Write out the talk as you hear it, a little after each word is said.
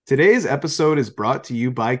Today's episode is brought to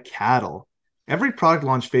you by cattle. Every product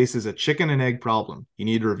launch faces a chicken and egg problem. You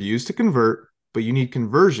need reviews to convert, but you need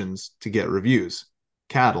conversions to get reviews.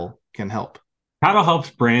 Cattle can help. Cattle helps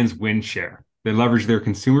brands win share. They leverage their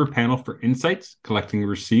consumer panel for insights, collecting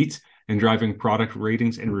receipts, and driving product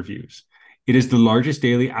ratings and reviews. It is the largest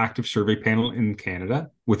daily active survey panel in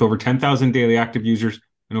Canada, with over 10,000 daily active users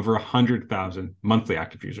and over 100,000 monthly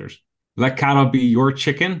active users. Let cattle be your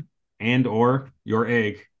chicken and or your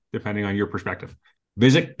egg, depending on your perspective.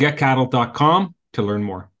 Visit getcattle.com to learn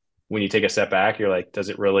more. When you take a step back, you're like, does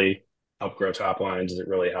it really help grow top line? Does it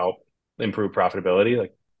really help improve profitability?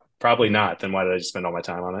 Like, probably not. Then why did I just spend all my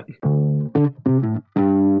time on it?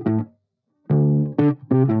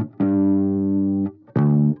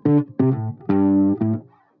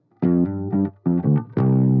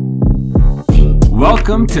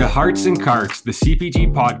 Welcome to Hearts and Carts, the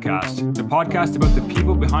CPG podcast, the podcast about the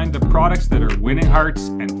people behind the products that are winning hearts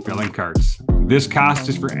and filling carts. This cast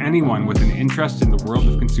is for anyone with an interest in the world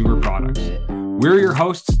of consumer products. We're your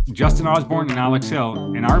hosts, Justin Osborne and Alex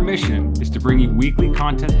Hill, and our mission is to bring you weekly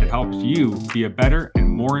content that helps you be a better and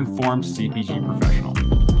more informed CPG professional.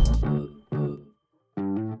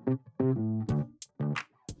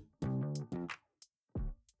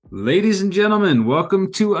 Ladies and gentlemen,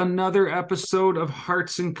 welcome to another episode of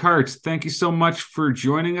Hearts and Carts. Thank you so much for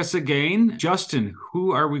joining us again. Justin,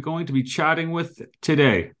 who are we going to be chatting with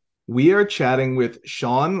today? We are chatting with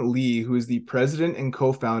Sean Lee, who is the president and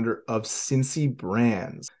co-founder of Cincy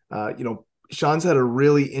Brands. Sean's had a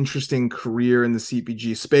really interesting career in the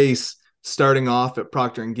CPG space, starting off at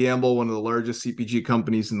Procter & Gamble, one of the largest CPG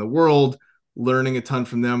companies in the world, learning a ton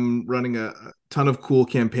from them, running a ton of cool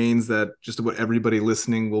campaigns that just about everybody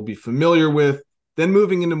listening will be familiar with, then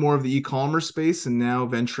moving into more of the e-commerce space and now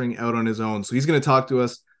venturing out on his own. So he's going to talk to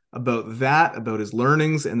us about that, about his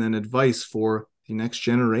learnings, and then advice for the next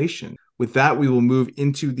generation. With that, we will move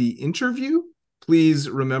into the interview. Please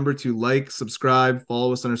remember to like, subscribe,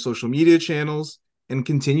 follow us on our social media channels, and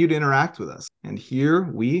continue to interact with us. And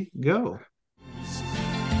here we go.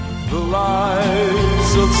 The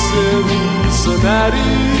lights of Cincinnati,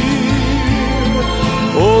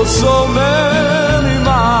 oh, so many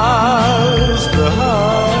miles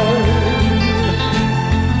behind.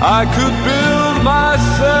 I could build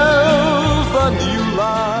myself a new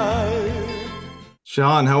life.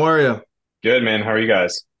 Sean, how are you? Good, man. How are you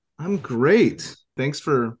guys? I'm great. Thanks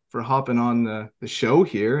for hopping on the show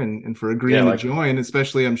here and for agreeing to join,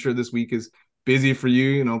 especially I'm sure this week is busy for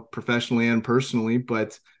you, professionally and personally,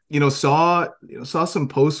 but saw some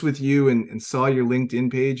posts with you and saw your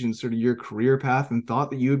LinkedIn page and sort of your career path and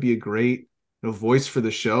thought that you would be a great voice for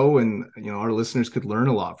the show, and our listeners could learn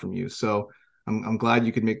a lot from you. So I'm glad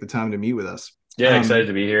you could make the time to meet with us. Yeah, excited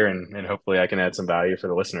to be here, and hopefully I can add some value for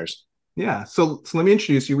the listeners. Yeah. So let me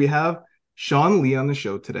introduce you. We have Sean Lee on the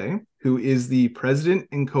show today, who is the president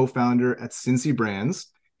and co-founder at Cincy Brands.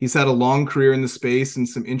 He's had a long career in the space and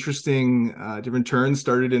some interesting different turns.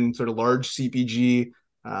 Started in sort of large CPG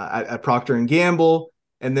at Procter & Gamble,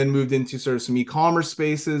 and then moved into sort of some e-commerce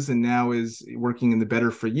spaces, and now is working in the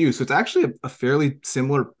better for you. So it's actually a fairly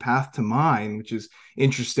similar path to mine, which is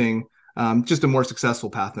interesting. Just a more successful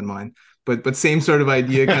path than mine, but same sort of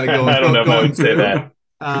idea kind of going. I don't know if I would say that.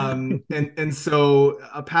 And so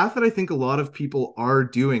a path that I think a lot of people are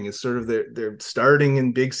doing is sort of they're starting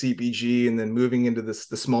in big CPG and then moving into the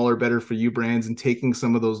smaller, better for you brands and taking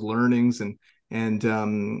some of those learnings and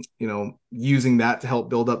using that to help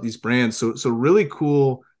build up these brands. So really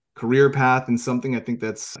cool career path, and something I think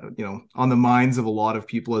that's on the minds of a lot of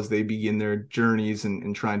people as they begin their journeys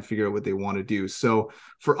and try and figure out what they want to do. So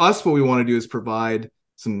for us, what we want to do is provide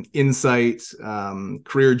some insights,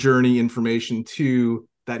 career journey information to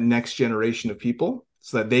that next generation of people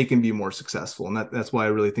so that they can be more successful. And that's why I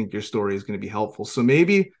really think your story is going to be helpful. So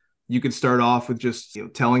maybe you could start off with just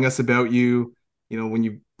telling us about you, when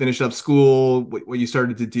you finished up school, what you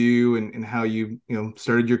started to do and how you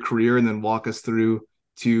started your career, and then walk us through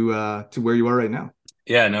to where you are right now.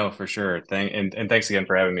 Yeah, no, for sure. And thanks again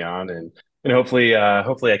for having me on, and hopefully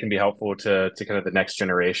I can be helpful to kind of the next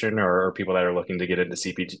generation or people that are looking to get into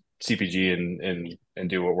CPG and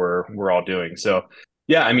do what we're all doing. So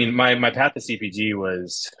yeah, I mean, my path to CPG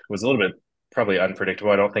was a little bit probably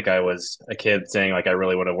unpredictable. I don't think I was a kid saying like I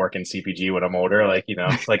really want to work in CPG when I'm older, like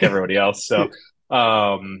like everybody else. So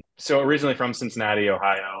originally from Cincinnati,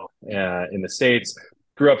 Ohio, in the States.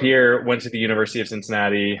 Grew up here, went to the University of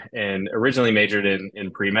Cincinnati, and originally majored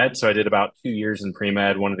in pre-med. So I did about 2 years in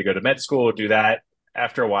pre-med, wanted to go to med school, do that.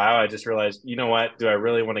 After a while, I just realized, you know what? Do I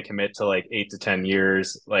really want to commit to like 8 to 10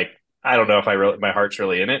 years? Like, I don't know if my heart's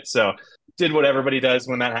really in it. So did what everybody does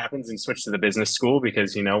when that happens and switched to the business school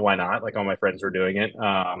because, why not? Like all my friends were doing it.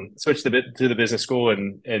 Switched to the business school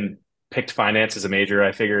and picked finance as a major.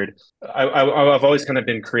 I figured I've always kind of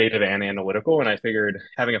been creative and analytical. And I figured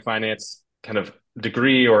having a finance kind of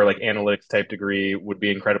degree or like analytics type degree would be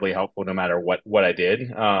incredibly helpful no matter what I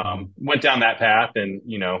did. Went down that path and,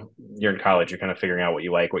 you're in college, you're kind of figuring out what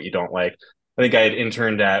you like, what you don't like. I think I had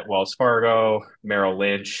interned at Wells Fargo, Merrill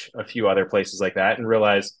Lynch, a few other places like that, and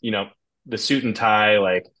realized, the suit and tie,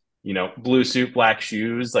 like, blue suit, black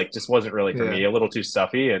shoes, like just wasn't really for me, a little too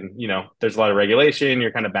stuffy. And, there's a lot of regulation.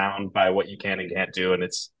 You're kind of bound by what you can and can't do. And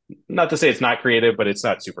it's not to say it's not creative, but it's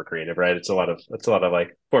not super creative, right? It's a lot of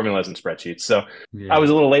like formulas and spreadsheets. So I was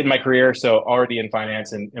a little late in my career. So already in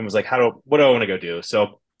finance and was like, what do I want to go do?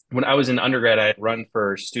 So when I was in undergrad, I had run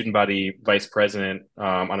for student body vice president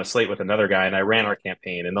on a slate with another guy, and I ran our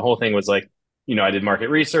campaign. And the whole thing was like, I did market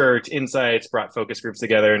research, insights, brought focus groups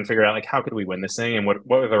together and figured out like, how could we win this thing? And what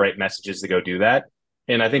were the right messages to go do that?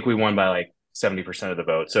 And I think we won by like 70% of the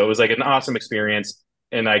vote. So it was like an awesome experience.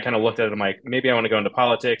 And I kind of looked at it, I'm like, maybe I want to go into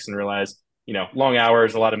politics, and realized, long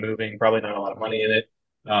hours, a lot of moving, probably not a lot of money in it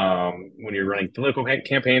when you're running political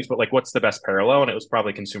campaigns, but like, what's the best parallel? And it was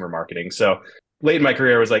probably consumer marketing. So late in my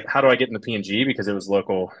career, I was like, how do I get into P&G? Because it was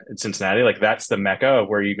local in Cincinnati. Like that's the mecca of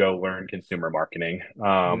where you go learn consumer marketing.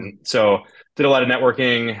 So did a lot of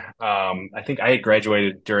networking. I think I had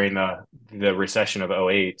graduated during the recession of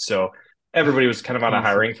 '08. So everybody was kind of on a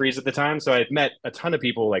hiring freeze at the time. So I had met a ton of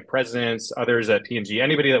people like presidents, others at P&G,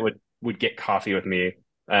 anybody that would get coffee with me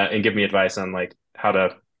and give me advice on like how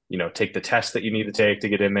to, take the test that you need to take to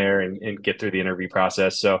get in there and get through the interview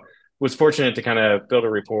process. So was fortunate to kind of build a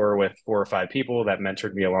rapport with 4 or 5 people that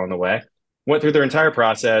mentored me along the way. Went through their entire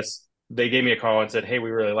process. They gave me a call and said, hey, we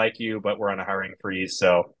really like you, but we're on a hiring freeze.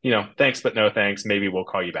 So, thanks, but no thanks. Maybe we'll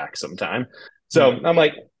call you back sometime. So I'm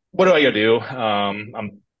like, what do I go do?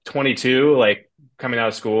 I'm 22, like coming out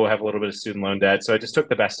of school, have a little bit of student loan debt. So I just took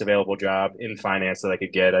the best available job in finance that I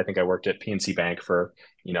could get. I think I worked at PNC Bank for,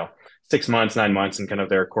 6 months, 9 months in kind of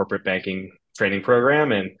their corporate banking training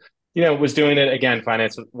program. And was doing it again.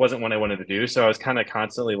 Finance wasn't what I wanted to do. So I was kind of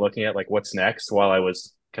constantly looking at like what's next while I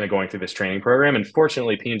was kind of going through this training program. And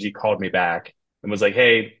fortunately, P&G called me back and was like,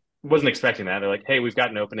 hey, wasn't expecting that. They're like, hey, we've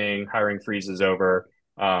got an opening, hiring freeze is over.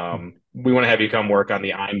 We want to have you come work on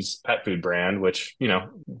the Iams pet food brand, which,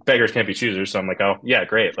 beggars can't be choosers. So I'm like, oh yeah,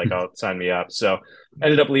 great. Like I'll sign me up. So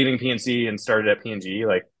ended up leaving PNC and started at P&G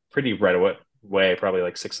like pretty right away, probably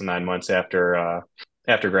like 6 to 9 months after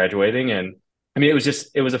graduating. And I mean,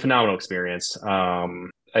 it was a phenomenal experience.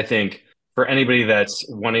 I think for anybody that's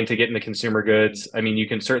wanting to get into consumer goods, I mean, you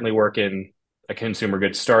can certainly work in a consumer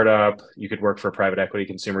goods startup. You could work for a private equity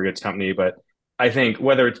consumer goods company, but I think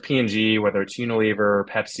whether it's P&G, whether it's Unilever,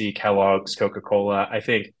 Pepsi, Kellogg's, Coca-Cola, I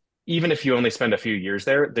think even if you only spend a few years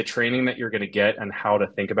there, the training that you're going to get on how to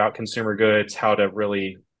think about consumer goods, how to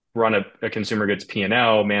really run a consumer goods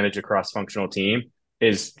P&L, manage a cross-functional team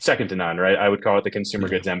is second to none, right? I would call it the consumer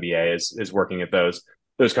goods MBA is working at those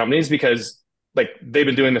companies because like they've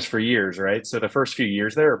been doing this for years, right? So the first few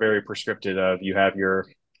years there are very prescriptive of you have your,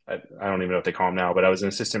 I don't even know what they call them now, but I was an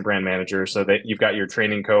assistant brand manager. So that you've got your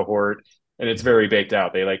training cohort and it's very baked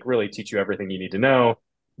out. They like really teach you everything you need to know.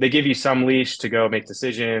 They give you some leash to go make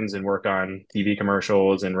decisions and work on TV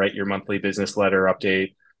commercials and write your monthly business letter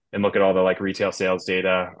update and look at all the like retail sales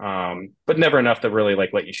data, but never enough to really like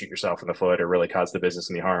let you shoot yourself in the foot or really cause the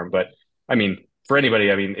business any harm. But I mean, for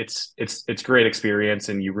anybody, I mean, it's great experience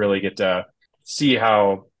and you really get to see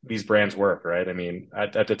how these brands work, right? I mean,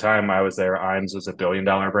 at the time I was there, Iams was $1 billion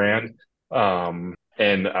brand.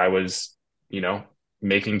 And I was,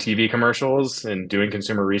 making TV commercials and doing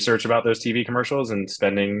consumer research about those TV commercials and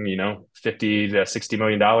spending, $50 to $60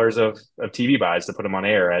 million of TV buys to put them on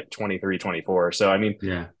air at 23, 24. So, I mean,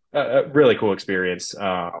 yeah, a really cool experience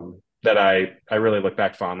that I really look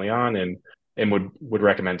back fondly on and would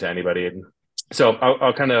recommend to anybody. And so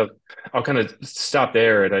I'll kind of stop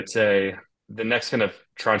there. And I'd say the next kind of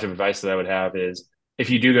tranche of advice that I would have is if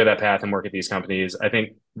you do go that path and work at these companies, I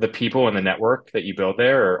think the people and the network that you build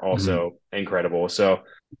there are also incredible. So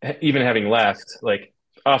even having left, like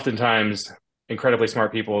oftentimes incredibly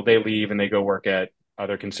smart people, they leave and they go work at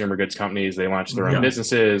other consumer goods companies. They launch their own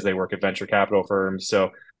businesses. They work at venture capital firms.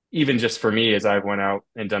 So even just for me, as I've went out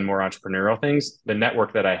and done more entrepreneurial things, the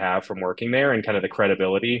network that I have from working there and kind of the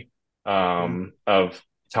credibility of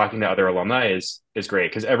talking to other alumni is great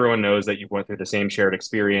because everyone knows that you went through the same shared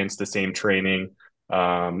experience, the same training.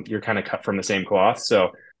 You're kind of cut from the same cloth.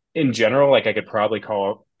 So in general, like I could probably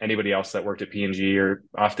call anybody else that worked at P&G or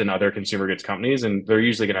often other consumer goods companies, and they're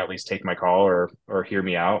usually going to at least take my call or hear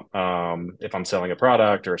me out if I'm selling a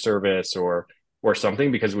product or a service or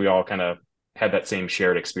something, because we all kind of had that same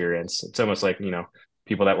shared experience. It's almost like, you know,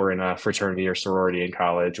 people that were in a fraternity or sorority in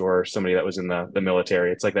college, or somebody that was in the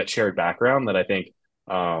military. It's like that shared background that I think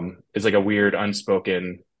is like a weird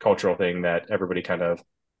unspoken cultural thing that everybody kind of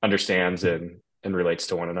understands and relates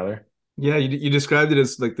to one another. Yeah, you described it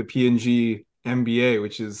as like the P&G MBA,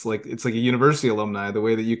 which is like it's like a university alumni, the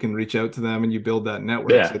way that you can reach out to them and you build that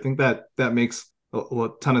network. So Yeah. I think that makes a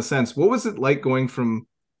ton of sense. What was it like going from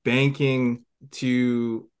banking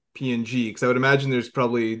to P&G? Because I would imagine there's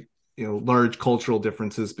probably, you know, large cultural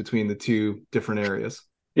differences between the two different areas.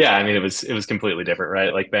 Yeah, I mean, it was completely different,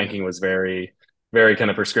 right? Like banking was very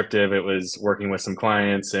kind of prescriptive. It was working with some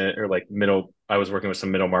clients or like middle. I was working with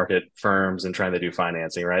some middle market firms and trying to do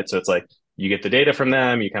financing, right? So it's like you get the data from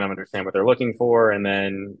them, you kind of understand what they're looking for, and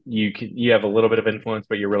then you have a little bit of influence,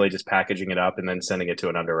 but you're really just packaging it up and then sending it to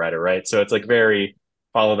an underwriter, right? So it's like very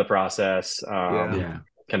follow the process, Yeah. Yeah.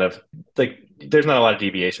 kind of like there's not a lot of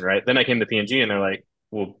deviation, right? Then I came to P&G and they're like,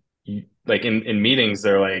 well, like in meetings,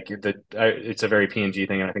 they're like it's a very P&G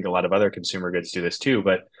thing, and I think a lot of other consumer goods do this too.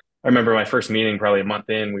 But I remember my first meeting, probably a month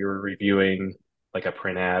in, we were reviewing like a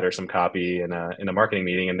print ad or some copy in a marketing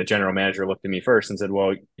meeting, and the general manager looked at me first and said,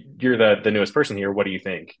 "Well, you're the newest person here. What do you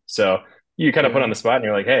think?" So you kind of put on Yeah. the spot, and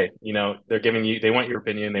you're like, "Hey, you know, they want your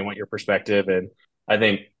opinion, they want your perspective," and I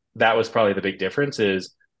think that was probably the big difference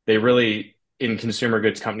is they really in consumer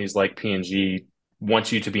goods companies like P&G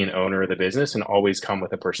wants you to be an owner of the business and always come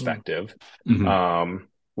with a Mm. perspective, Hmm.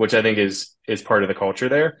 which I think is part of the culture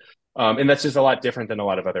there, and that's just a lot different than a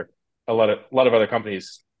lot of other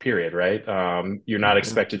companies. Period. Right? You're not Yeah.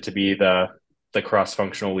 expected to be the cross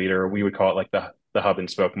functional leader. We would call it like the hub and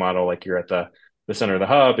spoke model. Like you're at the center of the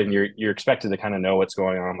hub, and you're expected to kind of know what's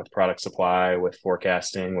going on with product supply, with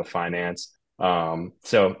forecasting, with finance.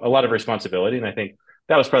 So a lot of responsibility, and I think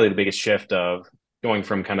that was probably the biggest shift of going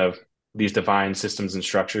from kind of these defined systems and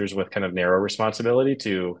structures with kind of narrow responsibility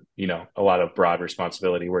to, you know, a lot of broad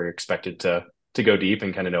responsibility where you're expected to go deep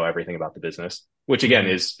and kind of know everything about the business, which again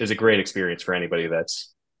Mhm. is a great experience for anybody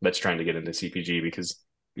that's trying to get into CPG, because,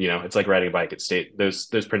 you know, it's like riding a bike. It stay those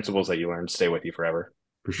principles that you learn stay with you forever.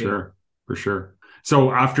 For Yeah. sure. For sure.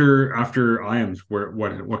 So after IAMS,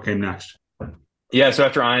 what came next? Yeah. So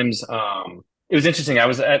after IMS, it was interesting. I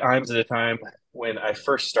was at IMS at a time when I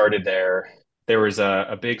first started there. There was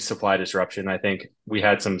a big supply disruption. I think we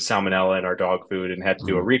had some salmonella in our dog food and had to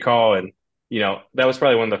do a Mhm. recall. And, you know, that was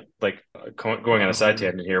probably one of the, like, going on a side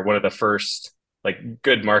tangent here, one of the first, like,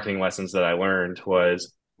 good marketing lessons that I learned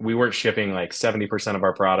was we weren't shipping like 70% of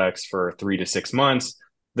our products for 3 to 6 months.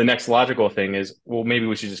 The next logical thing is, well, maybe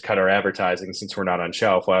we should just cut our advertising since we're not on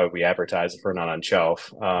shelf. Why would we advertise if we're not on shelf?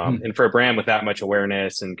 Mhm. And for a brand with that much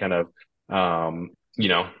awareness and kind of, you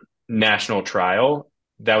know, national trial,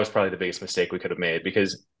 that was probably the biggest mistake we could have made,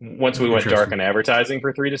 because once we went dark Interesting. on advertising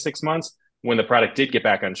for 3 to 6 months, when the product did get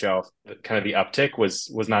back on shelf, kind of the uptick was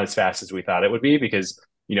not as fast as we thought it would be, because,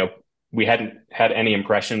 you know, we hadn't had any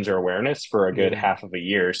impressions or awareness for a good Yeah. half of a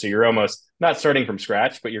year. So you're almost not starting from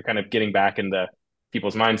scratch, but you're kind of getting back into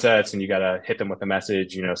people's mindsets, and you got to hit them with a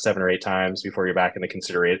message, you know, 7 or 8 times before you're back in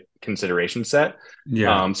the consideration set.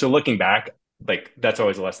 Yeah. So looking back, like that's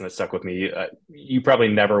always a lesson that stuck with me. You probably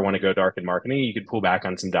never want to go dark in marketing. You could pull back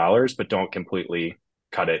on some dollars, but don't completely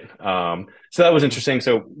cut it. So that was interesting.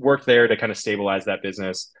 So worked there to kind of stabilize that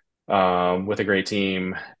business with a great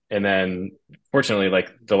team, and then fortunately,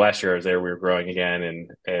 like the last year I was there, we were growing again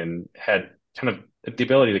and had kind of the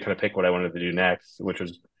ability to kind of pick what I wanted to do next, which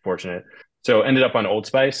was fortunate. So ended up on Old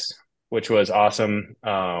Spice, which was awesome.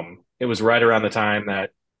 It was right around the time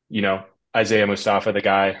that, you know, Isaiah Mustafa, the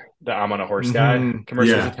guy, the I'm on a horse guy Hmm.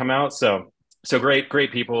 commercials had Yeah. come out. So great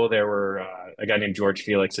people. There were a guy named George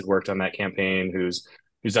Felix had worked on that campaign, who's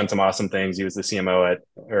done some awesome things. He was the CMO at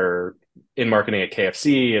or in marketing at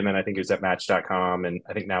KFC, and then I think he was at Match.com, and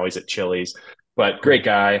I think now he's at Chili's. But great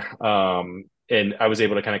Cool. guy. And I was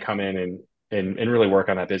able to kind of come in and really work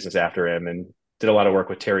on that business after him, and did a lot of work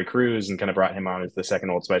with Terry Crews and kind of brought him on as the second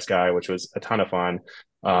Old Spice guy, which was a ton of fun.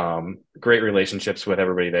 Great relationships with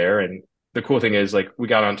everybody there. And the cool thing is, like, we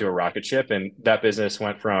got onto a rocket ship, and that business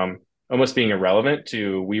went from almost being irrelevant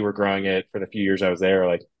to we were growing it for the few years I was there,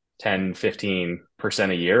 like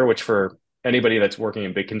 10-15% a year, which for anybody that's working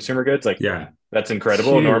in big consumer goods, like Yeah. that's It's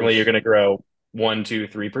incredible. Normally you're huge. going to grow 1, 2,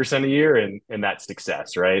 3% a year, and that's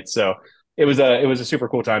success, right? So it was a super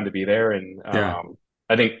cool time to be there. And Yeah.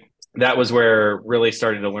 I think that was where really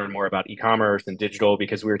started to learn more about e-commerce and digital,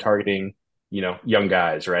 because we were targeting young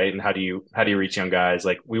guys, right? And how do you reach young guys?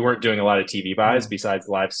 Like we weren't doing a lot of TV buys Mm. besides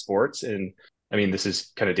live sports. And I mean, this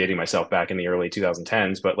is kind of dating myself back in the early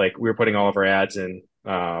 2010s, but like we were putting all of our ads in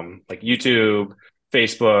like YouTube,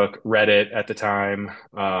 Facebook, Reddit at the time.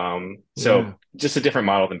 So Yeah. just a different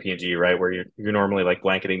model than P&G, right? Where you're normally like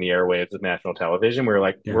blanketing the airwaves with national television. We're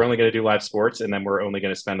like, we're Yeah. only going to do live sports and then we're only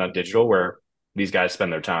going to spend on digital where these guys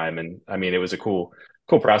spend their time. And I mean, it was a cool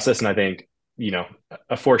process. And I think,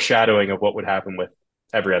 a foreshadowing of what would happen with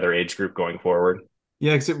every other age group going forward.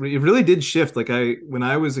 Yeah, 'cause it really did shift. Like when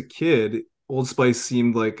I was a kid, Old Spice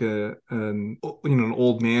seemed like an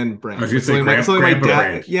old man I was brand, gonna like say something my grandpa dad,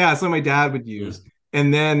 brand. yeah, something my dad would Yeah. use.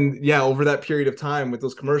 And then yeah, over that period of time with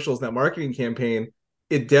those commercials and that marketing campaign,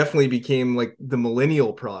 it definitely became like the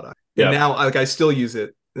millennial product. And Yeah. now like I still use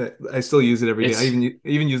it. I still use it every day. It's I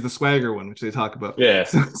even use the Swagger one, which they talk about. yeah,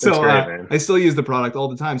 So, it's so great, man. I still use the product all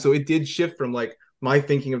the time. So it did shift from like my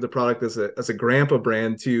thinking of the product as a grandpa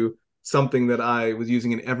brand to something that I was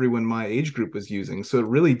using and everyone my age group was using. So it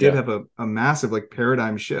really did Yeah. have a massive like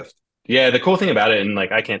paradigm shift. Yeah, the cool thing about it, and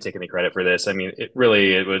like I can't take any credit for this. I mean, it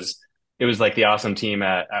was like the awesome team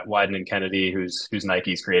at Wyden and Kennedy, who's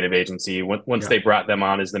Nike's creative agency. Once Yeah. they brought them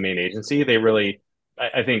on as the main agency, they really,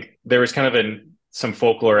 I think there was kind of some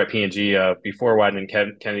folklore at P&G before Wyden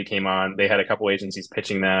and Kennedy came on. They had a couple agencies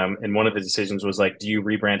pitching them, and one of the decisions was like, do you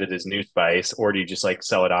rebrand it as New Spice or do you just like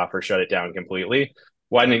sell it off or shut it down completely?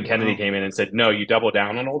 Wyden and Kennedy Wow. came in and said, no, you double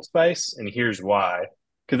down on Old Spice, and here's why.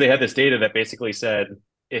 Because they had this data that basically said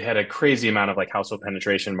it had a crazy amount of like household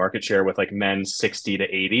penetration market share with like men 60 to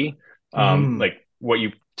 80, Mm, like what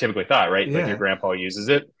you typically thought, right? Like your yeah. grandpa uses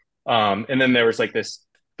it. And then there was like this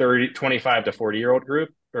 25 to 40-year-old group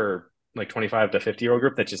or like 25 to 50-year-old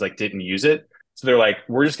group that just like didn't use it. So they're like,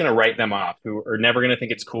 we're just going to write them off who are never going to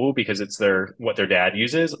think it's cool because it's what their dad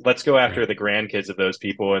uses. Let's go Yeah. after the grandkids of those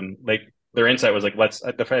people. And like their insight was like,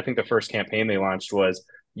 I think the first campaign they launched was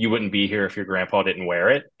you wouldn't be here if your grandpa didn't wear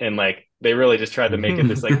it. And like they really just tried to make it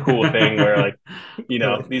this like cool thing where like,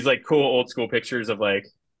 Really? these like cool old school pictures of like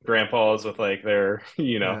grandpas with like their,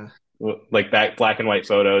 Yeah. like back black and white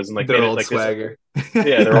photos and like Their made it old like this. swagger.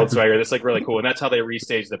 Yeah, their Yeah. old swagger. That's like really cool. And that's how they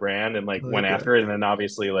restaged the brand and I like went like that. after it. And then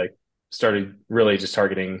obviously like started really just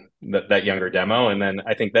targeting that younger demo. And then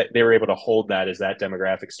I think that they were able to hold that as that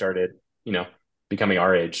demographic started, you know, becoming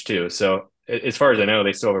our age too. So as far as I know,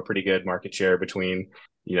 they still have a pretty good market share between,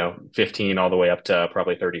 15 all the way up to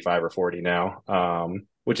probably 35 or 40 now.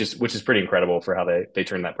 Which is pretty incredible for how they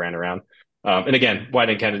turned that brand around. And again, White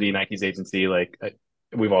and Kennedy, Nike's agency, like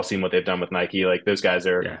we've all seen what they've done with Nike. Like those guys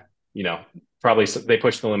are, Yeah. you know, probably they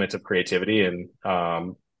push the limits of creativity and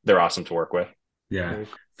they're awesome to work with. Yeah. Very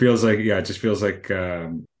cool. It just feels like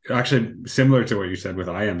actually similar to what you said with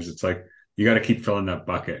IAMS. It's like you got to keep filling that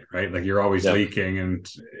bucket, right? Like you're always Yep. leaking, and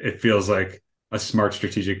it feels like a smart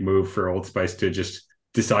strategic move for Old Spice to just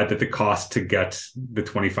decide that the cost to get the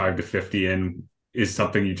 25 to 50 in is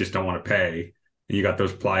something you just don't want to pay. And you got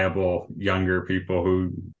those pliable younger people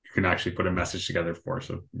who you can actually put a message together for.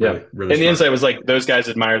 So Yeah. really And the smart. insight was like those guys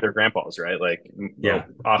admire their grandpas, right? Like, Yeah.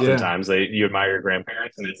 oftentimes you admire your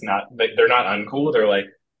grandparents, and it's not they're not uncool. They're like,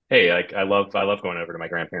 hey, like I love going over to my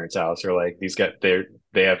grandparents' house, or like these guys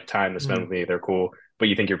they have time to spend Mm. with me. They're cool, but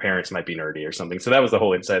you think your parents might be nerdy or something. So that was the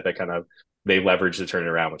whole insight that kind of they leveraged to turn it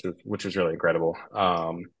around, which was really incredible.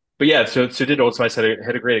 But yeah, so did Old Spice had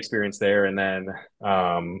a great experience there, and then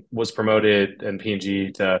was promoted in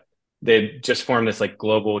P&G to they just formed this like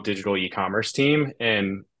global digital e-commerce team.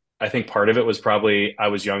 And I think part of it was probably I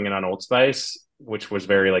was young and on Old Spice, which was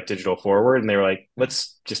very like digital forward. And they were like,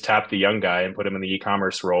 let's just tap the young guy and put him in the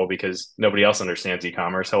e-commerce role because nobody else understands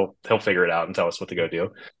e-commerce. He'll figure it out and tell us what to go do.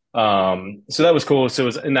 So that was cool. So it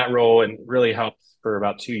was in that role and really helped for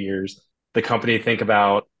about 2 years the company think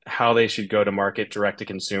about how they should go to market direct to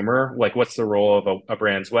consumer. Like, what's the role of a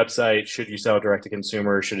brand's website? Should you sell direct to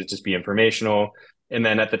consumer? Should it just be informational? And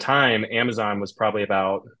then at the time, Amazon was probably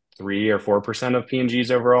about 3 or 4% of P&G's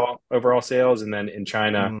overall sales, and then in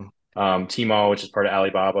China, Mm. Tmall, which is part of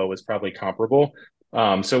Alibaba, was probably comparable.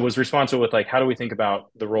 So it was responsible with like how do we think about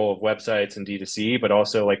the role of websites and D2C, but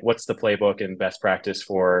also like what's the playbook and best practice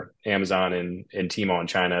for Amazon and Tmall in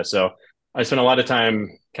China. So I spent a lot of time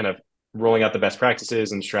kind of rolling out the best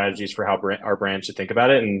practices and strategies for how our brand should think about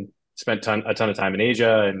it, and spent a ton of time in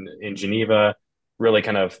Asia and in Geneva, really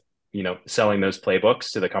kind of selling those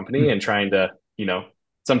playbooks to the company and trying to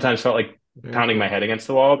sometimes felt like Very pounding my cool. head against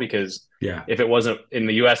the wall because Yeah. if it wasn't in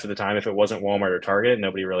the US at the time, if it wasn't Walmart or Target,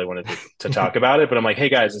 nobody really wanted to talk about it. But I'm like, hey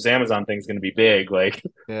guys, this Amazon thing's going to be big. Like,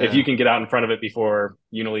 if you Yeah. can get out in front of it before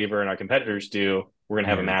Unilever and our competitors do, we're going to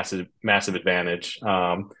have a Yeah. massive, massive advantage,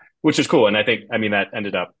 which is cool. And I think, I mean, that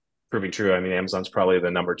ended up proving true. I mean, Amazon's probably the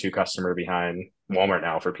number 2 customer behind Walmart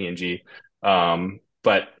now for P&G.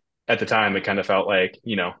 But at the time, it kind of felt like,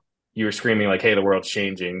 you were screaming like, hey, the world's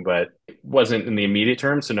changing, but it wasn't in the immediate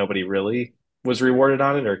term. So nobody really was rewarded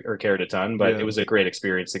on it or cared a ton. But it was a great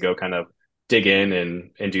experience to go kind of dig in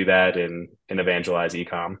and do that and evangelize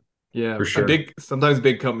ecom. Yeah, For sure. Sometimes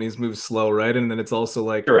big companies move slow, right? And then it's also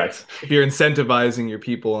like, Correct. if you're incentivizing your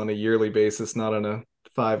people on a yearly basis, not on a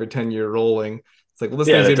 5 or 10 year rolling, it's like, well, this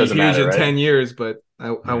thing's gonna be huge matter, in right? 10 years, but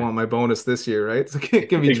I want my bonus this year, right? So it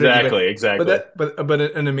can be tricky, exactly. But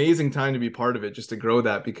an amazing time to be part of it, just to grow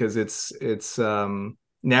that, because it's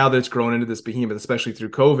now that it's grown into this behemoth, especially through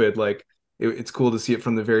COVID, like it's cool to see it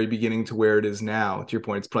from the very beginning to where it is now. To your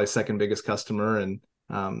point, it's probably second biggest customer, and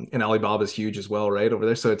Alibaba is huge as well, right, over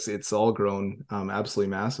there. So it's all grown absolutely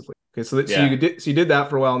massively. Okay, so you did that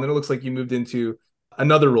for a while, and then it looks like you moved into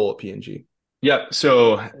another role at P&G. Yep.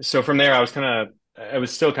 So from there, I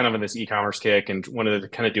was still kind of in this e-commerce kick and wanted to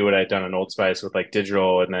kind of do what I'd done in Old Spice with like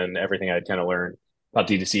digital and then everything I'd kind of learned about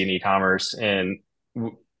D2C and e-commerce. And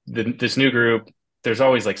this new group, there's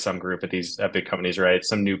always like some group at big companies, right?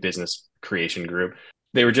 Some new business creation group.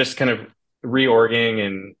 They were just kind of reorging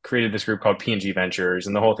and created this group called P&G Ventures.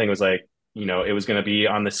 And the whole thing was like, it was going to be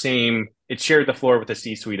it shared the floor with the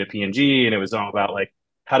C-suite of P&G. And it was all about like,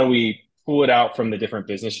 how do we pull it out from the different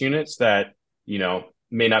business units that,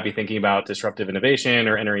 may not be thinking about disruptive innovation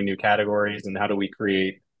or entering new categories, and how do we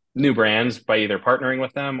create new brands by either partnering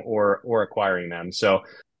with them or acquiring them. So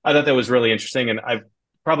I thought that was really interesting, and I've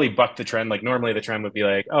probably bucked the trend. Like normally the trend would be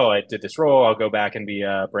like, oh, I did this role, I'll go back and be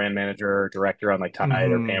a brand manager or director on like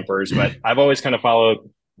Tide or Pampers. But I've always kind of followed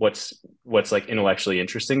what's like intellectually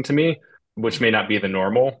interesting to me, which may not be the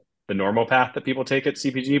normal path that people take at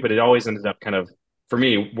CPG, but it always ended up kind of, for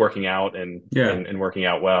me, working out and working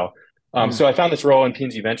out well. So I found this role in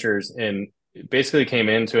P&G Ventures and basically came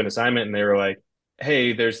into an assignment, and they were like,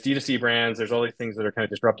 hey, there's D2C brands, there's all these things that are kind of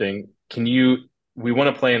disrupting. We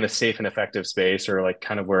want to play in the safe and effective space, or like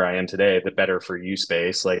kind of where I am today, the better for you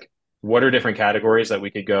space. Like, what are different categories that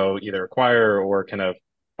we could go either acquire or kind of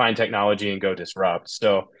find technology and go disrupt?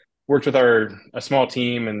 So worked with a small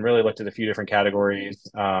team and really looked at a few different categories.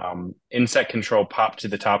 Insect control popped to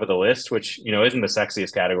the top of the list, which, isn't the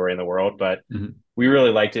sexiest category in the world, but we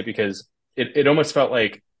really liked it because it almost felt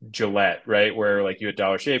like Gillette, right? Where like you had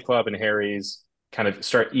Dollar Shave Club and Harry's kind of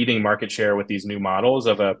start eating market share with these new models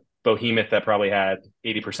of a behemoth that probably had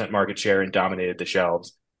 80% market share and dominated the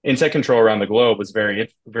shelves. Insect control around the globe was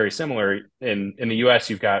very, very similar. In the US,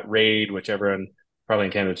 you've got Raid, which everyone, probably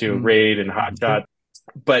in Canada too, Raid and Hot Shot.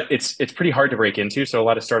 But it's pretty hard to break into. So a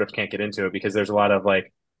lot of startups can't get into it because there's a lot of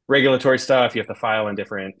like regulatory stuff. You have to file in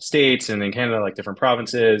different states, and in Canada, like different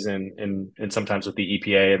provinces, and sometimes with the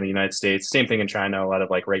EPA in the United States. Same thing in China, a lot of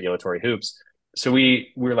like regulatory hoops. So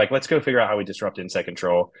we were like, let's go figure out how we disrupt insect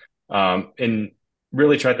control, and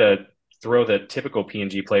really tried to throw the typical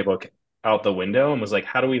P&G playbook out the window, and was like,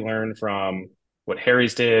 how do we learn from what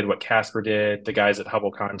Harry's did, what Casper did, the guys at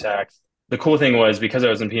Hubble Contacts. The cool thing was, because I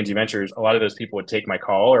was in P&G Ventures, a lot of those people would take my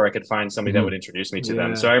call, or I could find somebody that would introduce me to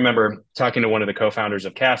them. So I remember talking to one of the co-founders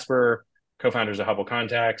of Casper, co-founders of Hubble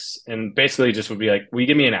Contacts, and basically just would be like, will you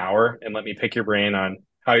give me an hour and let me pick your brain on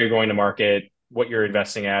how you're going to market, what you're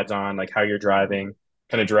investing ads on, like how you're driving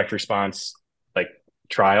kind of direct response, like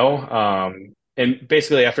trial. And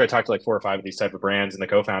basically after I talked to like 4 or 5 of these type of brands and the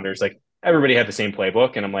co-founders, like everybody had the same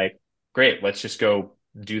playbook. And I'm like, great, let's just go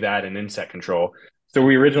do that in insect control. So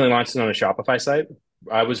we originally launched it on a Shopify site.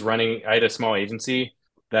 I had a small agency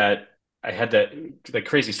that I had the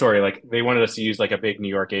crazy story. Like they wanted us to use like a big New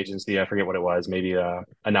York agency. I forget what it was, maybe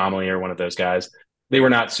Anomaly or one of those guys. They were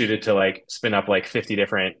not suited to like spin up like 50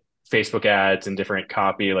 different Facebook ads and different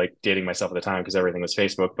copy, like dating myself at the time because everything was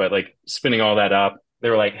Facebook, but like spinning all that up. They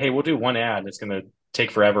were like, hey, we'll do one ad. It's going to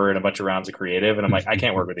take forever and a bunch of rounds of creative. And I'm like, I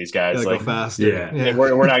can't work with these guys. Like go faster. Yeah.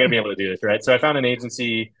 We're not going to be able to do this. Right. So I found an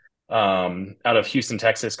agency out of Houston,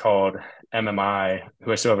 Texas called MMI,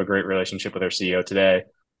 who I still have a great relationship with their CEO today.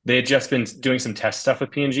 They had just been doing some test stuff with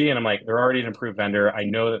P&G, and I'm like, they're already an approved vendor. I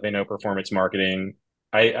know that they know performance marketing.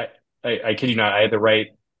 I kid you not, I had to write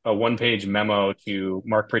a 1-page memo to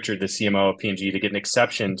Mark Pritchard, the CMO of P&G, to get an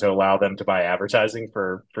exception to allow them to buy advertising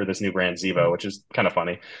for this new brand Zevo, which is kind of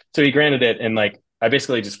funny. So he granted it, and like I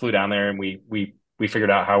basically just flew down there and we figured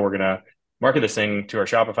out how we're gonna market this thing to our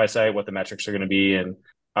Shopify site, what the metrics are going to be, and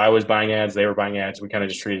I was buying ads, they were buying ads. We kind of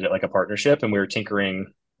just treated it like a partnership, and we were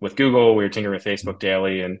tinkering with Google, we were tinkering with Facebook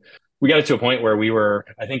daily, and we got it to a point where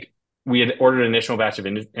I think we had ordered an initial batch of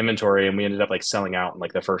inventory, and we ended up like selling out in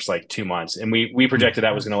like the first like 2 months, and we projected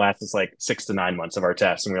that was going to last us like 6 to 9 months of our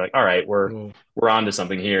tests, and we were like, all right, we're on to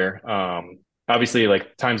something here. obviously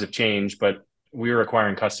like times have changed, but we were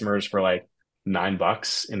acquiring customers for like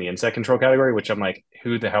 $9 in the insect control category, which I'm like,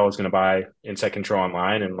 who the hell is going to buy insect control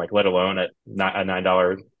online, and like let alone at a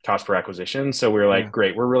 $9 cost per acquisition? So we were like, Yeah.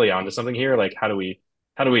 great, we're really onto something here. Like, how do we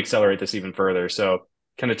accelerate this even further? So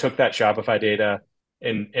kind of took that Shopify data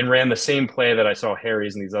and ran the same play that I saw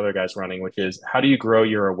Harry's and these other guys running, which is how do you grow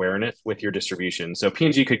your awareness with your distribution? So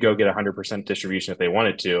P&G could go get 100% distribution if they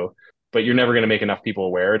wanted to, but you're never going to make enough people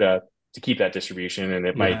aware to keep that distribution, and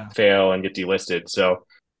it might Yeah. fail and get delisted. So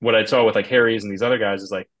what I saw with like Harry's and these other guys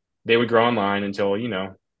is like they would grow online until,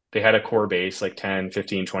 they had a core base, like 10,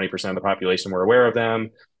 15, 20% of the population were aware of them.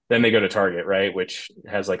 Then they go to Target, right? Which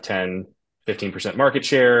has like 10, 15% market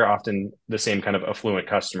share, often the same kind of affluent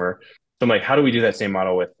customer. So I'm like, how do we do that same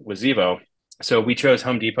model with Zevo? So we chose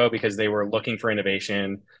Home Depot because they were looking for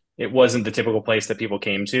innovation. It wasn't the typical place that people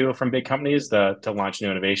came to from big companies to launch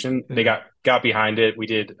new innovation. They Yeah. got behind it. We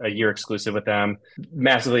did a year exclusive with them,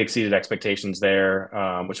 massively exceeded expectations there,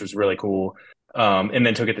 which was really cool. And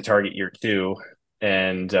then took it to Target year two,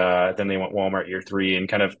 and then they went Walmart year three, and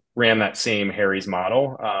kind of ran that same Harry's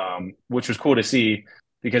model, which was cool to see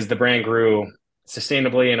because the brand grew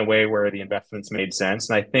sustainably in a way where the investments made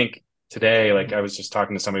sense. And I think today, like I was just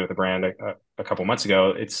talking to somebody with a brand a couple months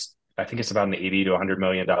ago, I think it's about an 80 to $100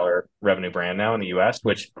 million revenue brand now in the US,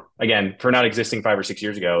 which again, for not existing 5 or 6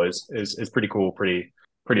 years ago is pretty cool, pretty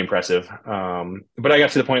impressive. But I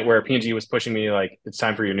got to the point where P&G was pushing me like, it's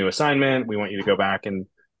time for your new assignment. We want you to go back and,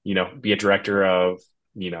 be a director of,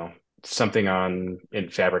 something in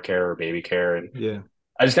fabric care or baby care. And Yeah.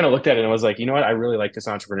 I just kind of looked at it and was like, you know what? I really like this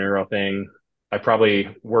entrepreneurial thing. I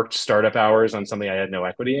probably worked startup hours on something I had no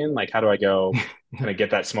equity in. Like, how do I go kind of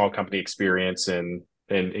get that small company experience and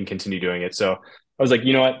continue doing it? So I was like,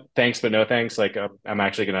 you know what? Thanks, but no thanks. Like, I'm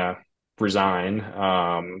actually gonna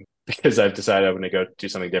resign because I've decided I'm gonna go do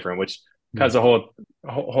something different, which caused a whole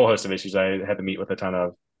host of issues. I had to meet with a ton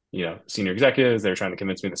of senior executives. They're trying to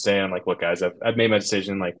convince me to stay. I'm like, look, guys, I've made my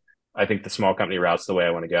decision. Like, I think the small company route's the way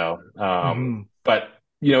I want to go. Hmm. But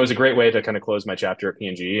it was a great way to kind of close my chapter at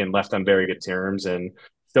P&G and left on very good terms, and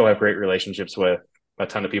still have great relationships with a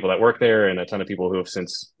ton of people that work there and a ton of people who have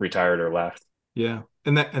since retired or left. Yeah.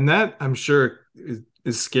 And that I'm sure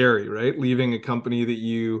is scary, right? Leaving a company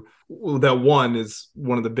that one is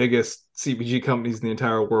one of the biggest CPG companies in the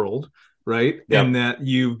entire world, right? And Yep. that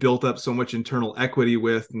you've built up so much internal equity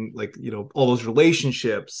with, and like, all those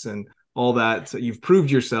relationships and all that. So you've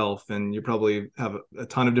proved yourself, and you probably have a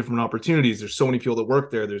ton of different opportunities. There's so many people that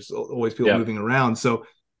work there. There's always people Yep. moving around. So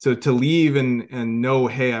to leave and know,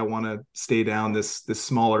 hey, I want to stay down this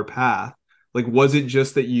smaller path. Like, was it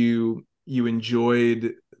just that you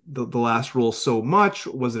enjoyed the last role so much?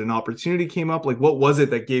 Was it an opportunity came up? Like, what was it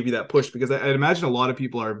that gave you that push? Because I'd imagine a lot of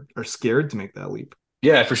people are scared to make that leap.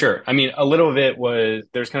 Yeah, for sure. I mean, a little of it was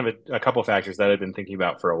there's kind of a couple of factors that I've been thinking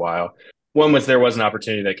about for a while. One was there was an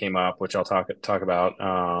opportunity that came up, which I'll talk about.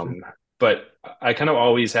 Sure. But I kind of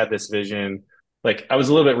always had this vision. Like I was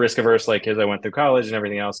a little bit risk averse, like as I went through college and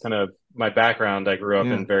everything else. Kind of my background, I grew up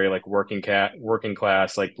Yeah. in very like working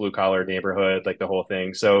class, like blue collar neighborhood, like the whole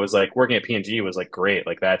thing. So it was like working at P&G was like great.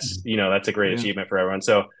 Like that's a great Yeah. achievement for everyone.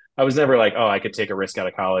 So I was never like, oh, I could take a risk out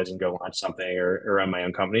of college and go launch something or run my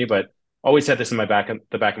own company. But always had this in the back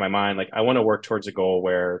of my mind. Like I want to work towards a goal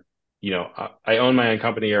where, I own my own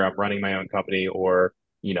company, or I'm running my own company, or,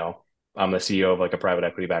 I'm the CEO of like a private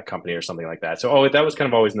equity backed company or something like that. So, that was kind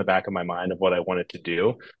of always in the back of my mind of what I wanted to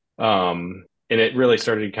do. And it really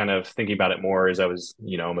started kind of thinking about it more as I was,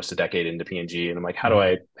 almost a decade into P&G. And I'm like, how do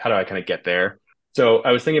I kind of get there? So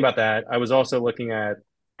I was thinking about that. I was also looking at,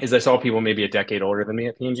 as I saw people maybe a decade older than me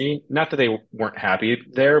at P&G, not that they weren't happy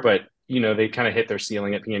there, but they kind of hit their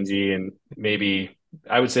ceiling at P&G, and maybe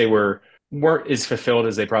I would say weren't as fulfilled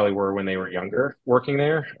as they probably were when they were younger working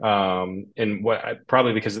there. And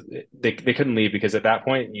probably because they couldn't leave, because at that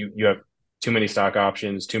point you have too many stock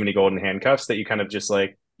options, too many golden handcuffs that you kind of just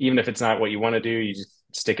like, even if it's not what you want to do, you just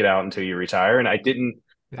stick it out until you retire. And I didn't.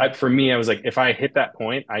 Yeah. For me, I was like, if I hit that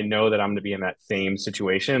point, I know that I'm going to be in that same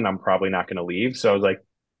situation, and I'm probably not going to leave. So I was like,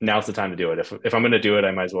 now's the time to do it. If I'm going to do it,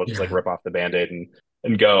 I might as well just like rip off the band-aid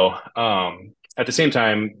and go. At the same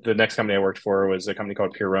time, the next company I worked for was a company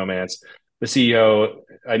called Pure Romance. The CEO,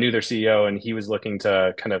 I knew their CEO, and he was looking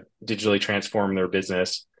to kind of digitally transform their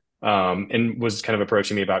business, and was kind of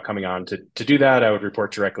approaching me about coming on to do that. I would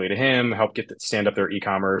report directly to him, help stand up their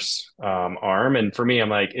e-commerce arm. And for me, I'm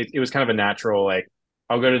like, it was kind of a natural, like,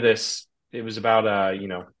 I'll go to this. It was about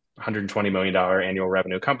 $120 million annual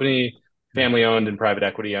revenue company, family owned and private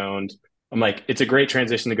equity owned. I'm like, it's a great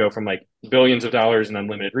transition to go from like billions of dollars and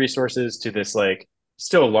unlimited resources to this like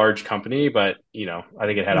still a large company, but I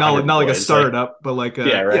think it had not 100 not like a employees. Like, startup, but like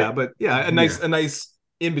yeah, a right. a nice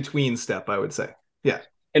in between step, I would say. Yeah.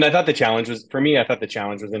 And I thought the challenge was for me. I thought the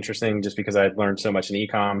challenge was interesting just because I had learned so much in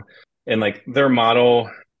ecom, and like their model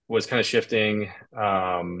was kind of shifting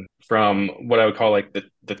from what I would call like the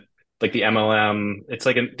MLM. It's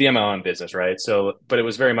like the MLM business, right? So, but it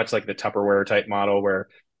was very much like the Tupperware type model where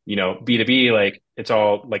B2B, like it's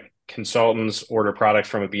all like consultants order products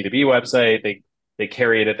from a B2B website. They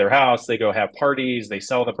carry it at their house. They go have parties. They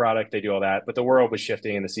sell the product. They do all that. But the world was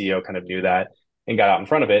shifting, and the CEO kind of knew that and got out in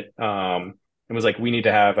front of it. And was like, we need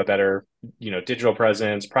to have a better, digital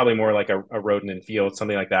presence, probably more like a rodent and field,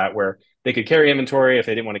 something like that, where they could carry inventory. If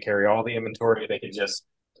they didn't want to carry all the inventory, they could just,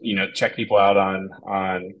 check people out on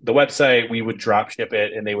the website. We would drop ship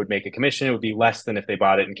it and they would make a commission. It would be less than if they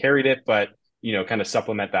bought it and carried it, but, kind of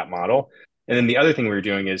supplement that model. And then the other thing we were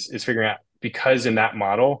doing is figuring out, because in that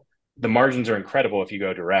model, the margins are incredible if you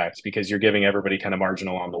go direct, because you're giving everybody kind of margin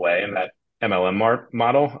along the way. And that MLM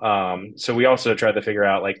model. So we also tried to figure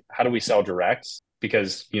out like, how do we sell direct?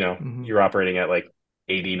 Because, you're operating at like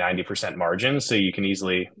 80-90% margins. So you can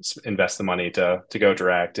easily invest the money to go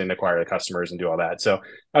direct and acquire the customers and do all that. So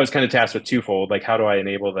I was kind of tasked with twofold, like how do I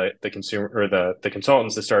enable the consumer or the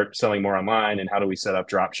consultants to start selling more online, and how do we set up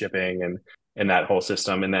drop shipping and that whole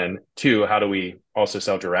system? And then two, how do we also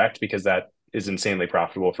sell direct? Because that is insanely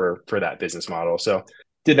profitable for that business model. So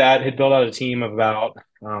did that, had built out a team of about,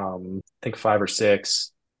 I think 5 or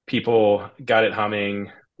 6 people, got it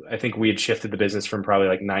humming. I think we had shifted the business from probably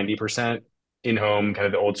like 90% in-home, kind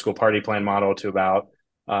of the old school party plan model, to about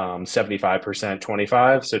 75%,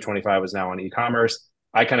 25. So 25 was now on e-commerce.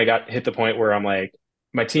 I kind of hit the point where I'm like,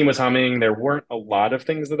 my team was humming. There weren't a lot of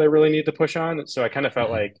things that I really need to push on. So I kind of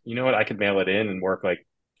felt like, you know what, I could mail it in and work like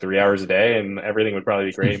 3 hours a day and everything would probably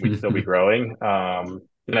be great and we'd still be growing.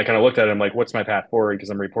 And I kind of looked at it, I'm like, what's my path forward?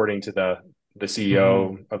 Because I'm reporting to the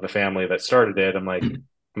CEO of the family that started it. I'm like, I'm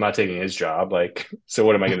not taking his job. Like, so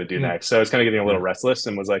what am I going to do next? So I was kind of getting a little restless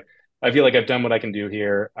and was like, I feel like I've done what I can do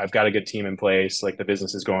here. I've got a good team in place. Like the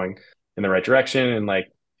business is going in the right direction. And like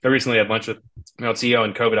I recently had lunch with CEO,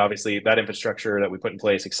 and COVID, obviously that infrastructure that we put in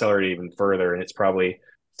place accelerated even further. And it's probably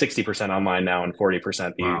 60% online now and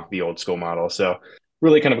 40% the old school model. So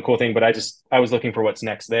really kind of a cool thing. But I was looking for what's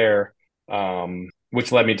next there.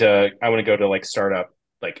 Which led me to, I want to go to like startup,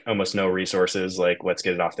 like almost no resources, like let's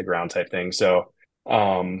get it off the ground type thing. So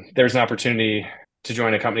there's an opportunity to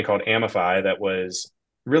join a company called Amify that was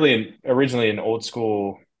really originally an old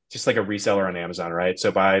school, just like a reseller on Amazon, right?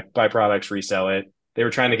 So buy products, resell it. They were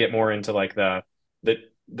trying to get more into like the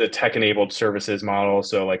tech enabled services model.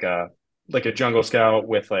 So like a Jungle Scout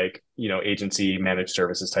with like, agency managed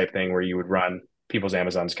services type thing where you would run people's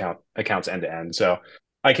Amazon's accounts end to end. So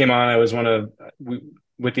I came on, I was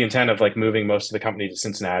with the intent of like moving most of the company to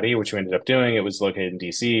Cincinnati, which we ended up doing. It was located in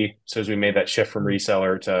DC. So as we made that shift from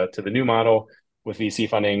reseller to the new model with VC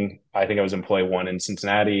funding, I think I was employee 1 in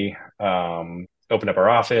Cincinnati, opened up our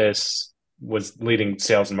office, was leading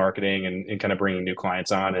sales and marketing and kind of bringing new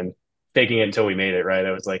clients on and taking it until we made it, right?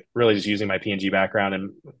 I was like really just using my P&G background,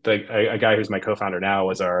 and a guy who's my co-founder now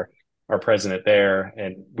was our president there,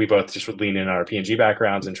 and we both just would lean in on our P&G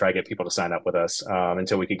backgrounds and try to get people to sign up with us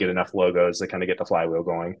until we could get enough logos to kind of get the flywheel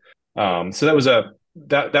going. So that was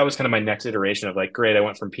that was kind of my next iteration of like, great, I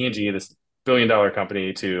went from P&G, this billion-dollar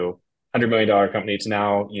company, to $100 million company, to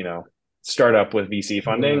now, startup with VC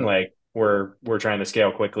funding. Like we're trying to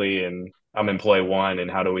scale quickly, and I'm employee 1.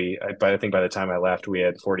 And how do we? I think by the time I left, we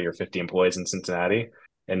had 40 or 50 employees in Cincinnati,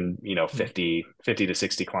 and 50 to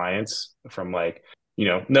 60 clients, from like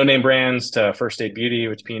no name brands to First Aid Beauty,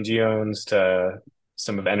 which P&G owns, to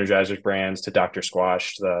some of Energizer's brands, to Dr.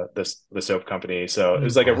 Squash, the soap company. So it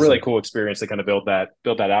was like a really cool experience to kind of build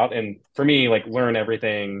that out. And for me, like learn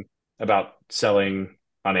everything about selling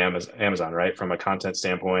on Amazon, right? From a content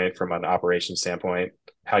standpoint, from an operation standpoint,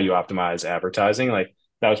 how you optimize advertising. Like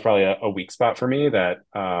that was probably a weak spot for me that,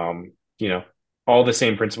 all the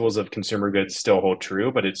same principles of consumer goods still hold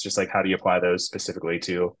true, but it's just like, how do you apply those specifically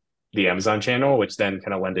to the Amazon channel, which then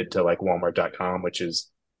kind of lended to like Walmart.com, which is,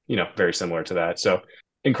 very similar to that. So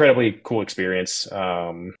incredibly cool experience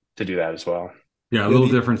to do that as well. Yeah, a little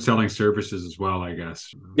different selling services as well, I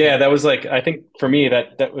guess. Yeah, that was like, I think for me,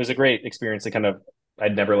 that was a great experience to kind of,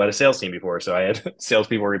 I'd never led a sales team before. So I had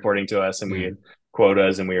salespeople reporting to us, and we had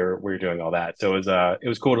quotas, and we were doing all that. So it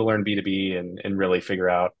was cool to learn B2B and really figure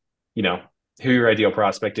out, who your ideal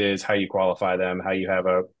prospect is, how you qualify them, how you have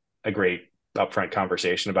a great upfront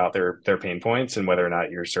conversation about their pain points and whether or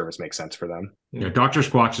not your service makes sense for them. Yeah, Dr.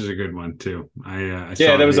 Squatch is a good one too.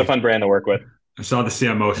 That was a fun brand to work with. I saw the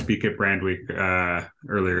CMO speak at Brand Week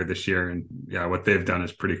earlier this year, and yeah, what they've done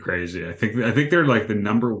is pretty crazy. I think they're like the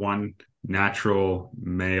number one natural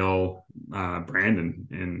male brand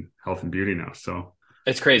in health and beauty now. So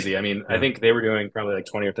It's crazy. I mean, I yeah, think they were doing probably like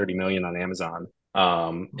 20 or 30 million on Amazon.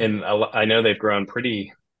 And I know they've grown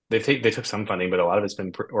pretty, they took some funding, but a lot of it's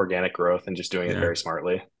been organic growth and just doing it yeah, very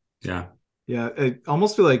smartly. yeah. Yeah, I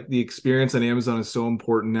almost feel like the experience on Amazon is so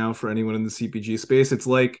important now for anyone in the CPG space. It's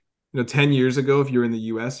like, 10 years ago, if you were in the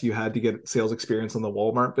US, you had to get sales experience on the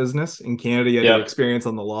Walmart business. In Canada, you had to get Yep. experience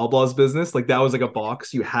on the Loblaws business. Like that was like a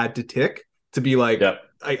box you had to tick to be like, Yep.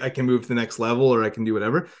 I can move to the next level or I can do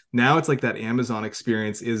whatever. Now it's like that Amazon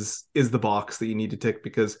experience is the box that you need to tick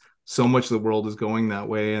because so much of the world is going that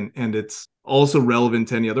way. And it's also relevant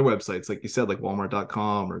to any other websites, like you said, like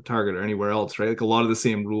Walmart.com or Target or anywhere else, right? Like a lot of the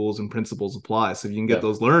same rules and principles apply. So if you can get Yep.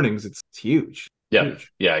 those learnings, it's huge. Yep.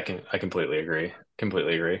 Huge. Yeah, I completely agree.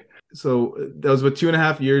 Completely agree. So that was about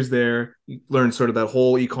 2.5 years there. You learned sort of that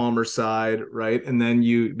whole e-commerce side, right? And then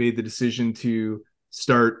you made the decision to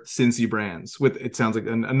start Cincy Brands with, it sounds like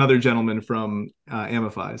another gentleman from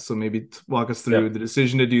Amify. So maybe walk us through Yep. the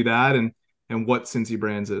decision to do that and what Cincy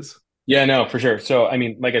Brands is. Yeah, no, for sure. So, I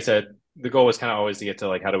mean, like I said, the goal was kind of always to get to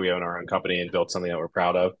like, how do we own our own company and build something that we're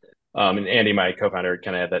proud of? And Andy, my co-founder,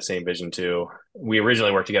 kind of had that same vision too. We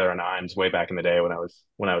originally worked together on IMS way back in the day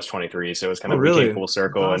when I was 23. So it was kind Oh, of, we came really? full That's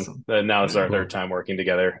circle, and awesome. now this is Yeah. our third Cool. time working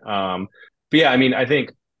together. But yeah, I mean, I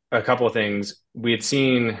think a couple of things we had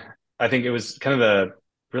seen. I think it was kind of the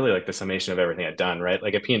really like the summation of everything I'd done, right?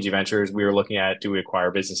 Like at P&G Ventures, we were looking at, do we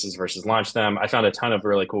acquire businesses versus launch them? I found a ton of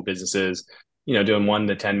really cool businesses, doing 1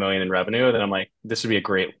 to 10 million in revenue. Then I'm like, this would be a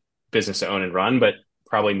great business to own and run, but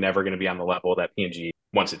probably never going to be on the level that P&G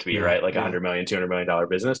wants it to be, Yeah, right? Like a Yeah. 100 million, $200 million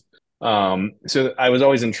business. So I was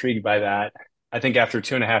always intrigued by that. I think after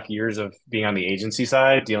 2.5 years of being on the agency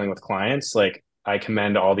side, dealing with clients, like I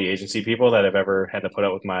commend all the agency people that have ever had to put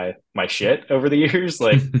up with my shit over the years.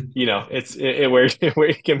 Like, it wears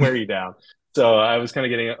it can wear you down. So I was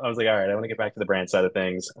kind of I was like, all right, I want to get back to the brand side of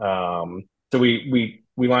things. So we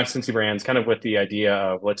launched Cincy Brands kind of with the idea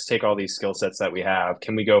of, let's take all these skill sets that we have.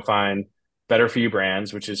 Can we go find better for you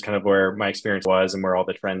brands, which is kind of where my experience was and where all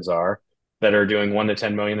the trends are, that are doing 1 to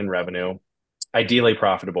 10 million in revenue, ideally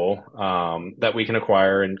profitable, that we can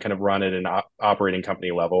acquire and kind of run at an operating company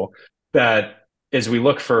level, that as we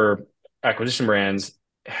look for acquisition brands,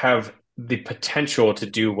 have the potential to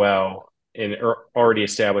do well in or already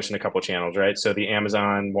established in a couple of channels, right? So the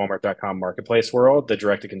Amazon, Walmart.com marketplace world, the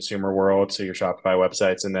direct to consumer world, so your Shopify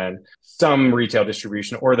websites, and then some retail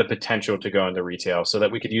distribution or the potential to go into retail, so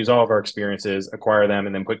that we could use all of our experiences, acquire them,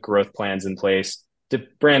 and then put growth plans in place,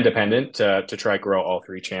 brand dependent, to try grow all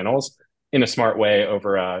three channels in a smart way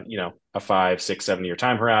over a 5, 6, 7 year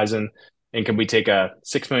time horizon. And can we take a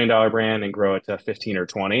 $6 million brand and grow it to 15 or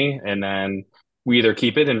 20, and then we either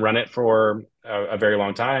keep it and run it for a very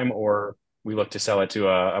long time, or we look to sell it to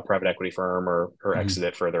a private equity firm, or exit Mhm.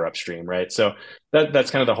 it further upstream, right? So that's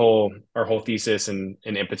kind of our whole thesis and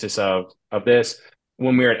impetus of this.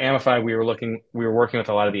 When we were at Amify, we were working with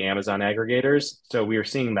a lot of the Amazon aggregators, so we were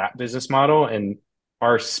seeing that business model, and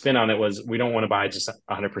our spin on it was, we don't want to buy just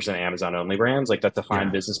 100% Amazon only brands. Like that's a fine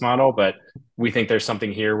Yeah. business model, but we think there's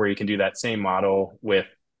something here where you can do that same model with,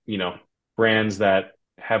 you know, brands that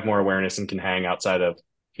have more awareness and can hang outside of,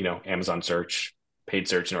 Amazon search, paid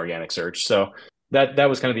search, and organic search. So that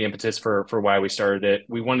was kind of the impetus for why we started it.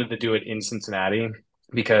 We wanted to do it in Cincinnati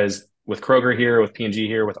because with Kroger here, with P&G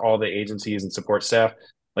here, with all the agencies and support staff,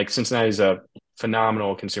 like Cincinnati is a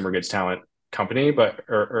phenomenal consumer goods talent company, but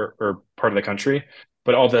or part of the country.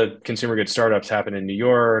 But all the consumer goods startups happen in New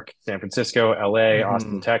York, San Francisco, LA,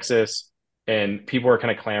 Austin, Mhm. Texas, and people are kind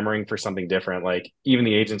of clamoring for something different. Like even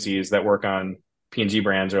the agencies that work on P&G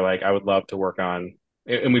brands are like, I would love to work on,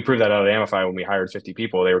 and we proved that out at Amify when we hired 50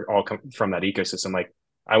 people. They were all from that ecosystem. Like,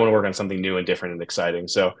 I want to work on something new and different and exciting.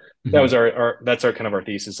 So that was Mhm. that's our kind of our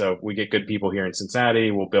thesis of, we get good people here in Cincinnati,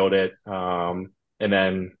 we'll build it. And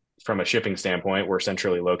then from a shipping standpoint, we're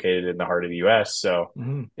centrally located in the heart of the US. So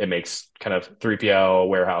Mhm. it makes kind of 3PL,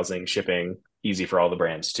 warehousing, shipping easy for all the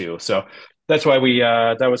brands too. So that's why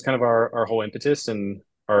that was kind of our whole impetus, and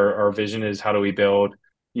our vision is, how do we build,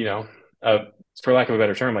 you know, a, for lack of a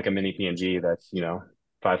better term, like a mini P&G that's,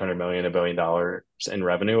 500 million, $1 billion in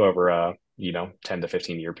revenue over a, 10 to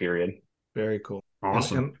 15 year period. Very cool. And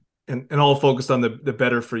Awesome. and and all focused on the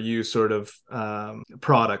better for you sort of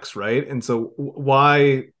products, right? And so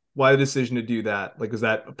why the decision to do that? Like, was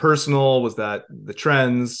that personal? Was that the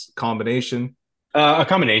trends combination? A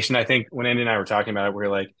combination. I think when Andy and I were talking about it, we are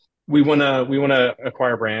like, we want to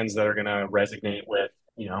acquire brands that are going to resonate with,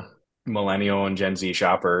 millennial and Gen Z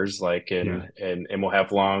shoppers, like, Yeah. and we'll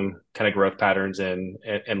have long kind of growth patterns in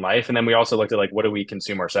life. And then we also looked at like, what do we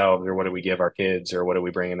consume ourselves, or what do we give our kids, or what do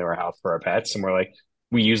we bring into our house for our pets? And we're like,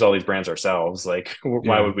 we use all these brands ourselves. Like,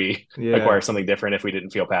 why Yeah. would we Yeah. acquire something different if we didn't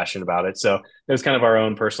feel passionate about it? So it was kind of our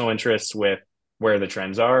own personal interests with where the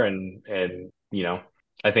trends are. And,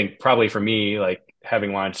 I think probably for me, like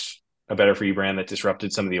having launched a Better For You brand that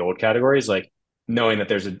disrupted some of the old categories, like knowing that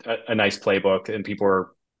there's a nice playbook and people are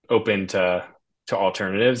open to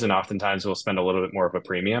alternatives, and oftentimes we'll spend a little bit more of a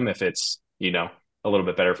premium if it's a little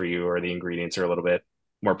bit better for you, or the ingredients are a little bit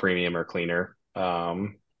more premium or cleaner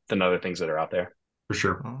than other things that are out there. For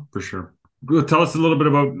sure. For sure. Well, tell us a little bit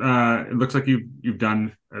about, it looks like you've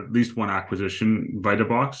done at least one acquisition,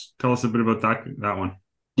 VitaBox. Tell us a bit about that one.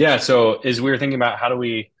 Yeah, so as we were thinking about how do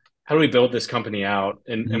we build this company out,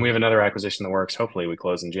 and we have another acquisition in the works. Hopefully we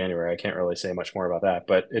close in January. I can't really say much more about that,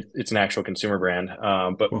 but it's an actual consumer brand.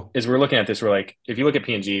 But Cool. as we're looking at this, we're like, if you look at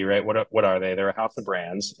P&G, right, what are they? They're a house of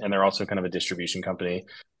brands, and they're also kind of a distribution company.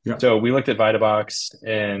 Yeah. So we looked at VitaBox,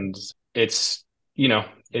 and it's you know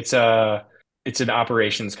it's an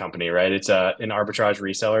operations company, right? It's an arbitrage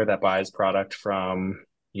reseller that buys product from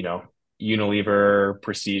you know Unilever,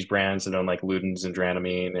 prestige brands that own like Luden's and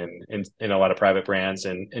Dramamine, and a lot of private brands,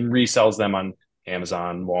 and resells them on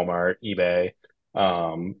Amazon, Walmart, eBay,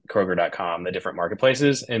 Kroger.com, the different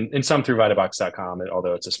marketplaces, and some through Vitabox.com,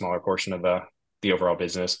 although it's a smaller portion of the overall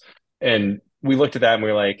business. And we looked at that and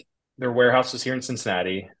we were like, their warehouse was here in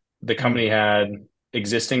Cincinnati. The company had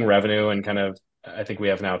existing revenue and kind of, I think we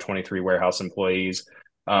have now 23 warehouse employees,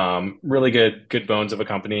 really good bones of a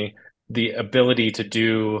company. The ability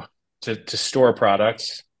to store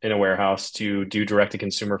products in a warehouse, to do direct to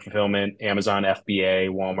consumer fulfillment, Amazon, FBA,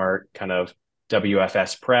 Walmart, kind of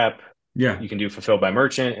WFS prep. Yeah. You can do fulfilled by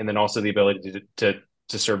merchant, and then also the ability to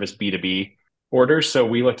service B2B orders. So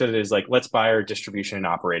we looked at it as like, let's buy our distribution and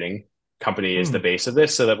operating company as the base of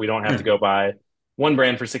this, so that we don't have to go buy one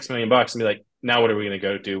brand for $6 million and be like, now what are we going to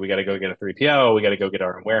go do? We got to go get a 3PL. We got to go get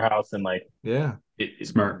our own warehouse, and like, Yeah.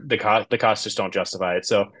 Smart. The costs just don't justify it.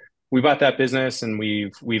 So we bought that business, and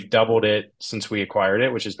we've doubled it since we acquired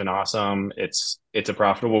it, which has been awesome. It's a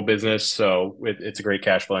profitable business, so it's a great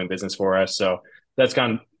cash flowing business for us. So that's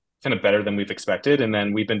gone kind of better than we've expected. And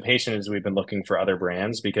then we've been patient as we've been looking for other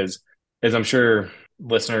brands, because as I'm sure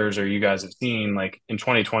listeners or you guys have seen, like in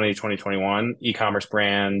 2020, 2021, e-commerce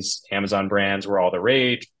brands, Amazon brands were all the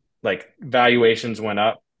rage. Like valuations went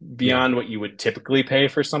up beyond what you would typically pay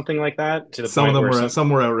for something like that, to the Some of point them where were some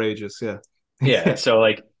were outrageous. Yeah. yeah. So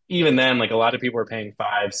like even then, like a lot of people are paying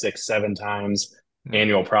 5, 6, 7 times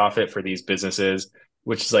annual profit for these businesses,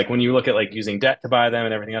 which is like when you look at like using debt to buy them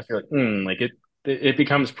and everything else, you're like, like it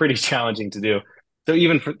becomes pretty challenging to do. So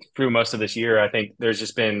even through most of this year, I think there's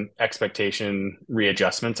just been expectation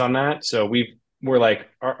readjustments on that. So we're like,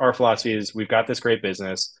 our philosophy is, we've got this great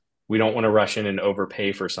business. We don't want to rush in and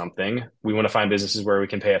overpay for something. We want to find businesses where we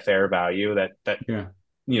can pay a fair value that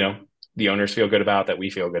the owners feel good about, that we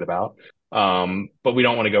feel good about. But we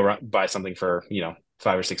don't want to go buy something for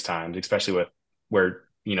 5 or 6 times, especially with where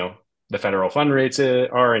the federal fund rates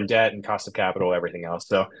are, in debt and cost of capital, everything else.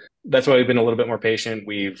 So that's why we've been a little bit more patient.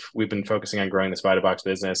 We've been focusing on growing this VitaBox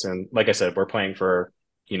business, and like I said, we're playing for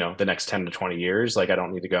the next 10 to 20 years. Like I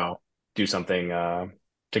don't need to go do something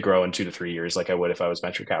to grow in 2 to 3 years like I would if I was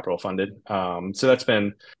venture capital funded. So that's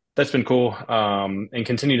been cool, and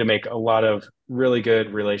continue to make a lot of really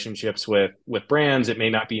good relationships with brands. It may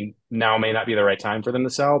not be the right time for them to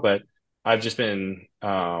sell, but I've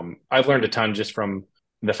learned a ton just from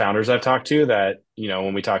the founders I've talked to, that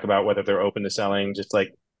when we talk about whether they're open to selling, just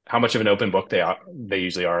like how much of an open book they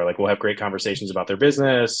usually are. Like we'll have great conversations about their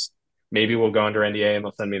business. Maybe we'll go under NDA and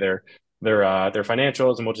they'll send me their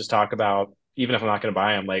financials, and we'll just talk about, even if I'm not going to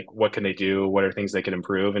buy them, like what can they do, what are things they can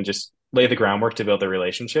improve, and just lay the groundwork to build their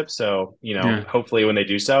relationship. So hopefully when they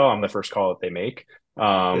do sell, I'm the first call that they make.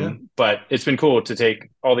 But it's been cool to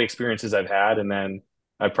take all the experiences I've had, and then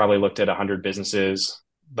I've probably looked at 100 businesses,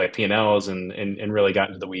 like P&Ls, and really got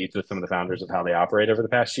into the weeds with some of the founders of how they operate over the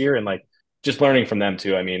past year, and like just learning from them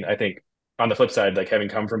too. I mean, I think on the flip side, like having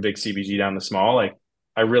come from big CPG down to small, like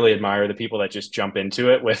I really admire the people that just jump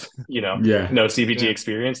into it with no CPG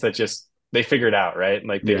experience, that just they figure it out, right? And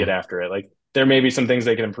like they get after it. Like there may be some things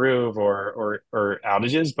they can improve or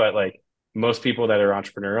outages, but like most people that are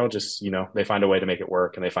entrepreneurial, just they find a way to make it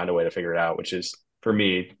work, and they find a way to figure it out, which is for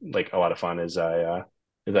me like a lot of fun as I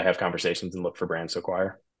have conversations and look for brands to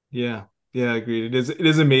acquire. Yeah, agreed. It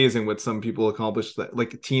is amazing what some people accomplish, that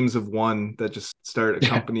like teams of one that just start a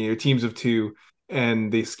company or teams of two,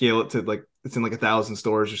 and they scale it to like it's in like 1,000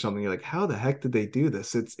 stores or something. You're like, how the heck did they do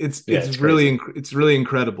this? It's really it's really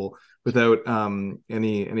incredible without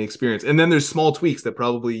any experience. And then there's small tweaks that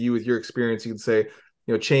probably you with your experience you can say,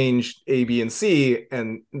 change A, B, and C,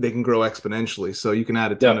 and they can grow exponentially. So you can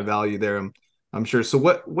add a ton of value there. I'm sure. So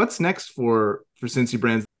what's next for Cincy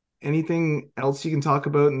Brands? Anything else you can talk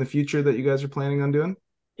about in the future that you guys are planning on doing?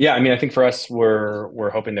 Yeah, I mean, I think for us, we're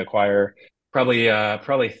hoping to acquire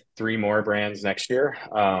probably three more brands next year,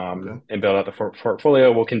 and build out the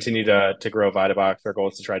portfolio. We'll continue to grow VitaBox. Our goal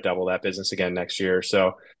is to try to double that business again next year.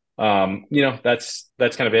 So, that's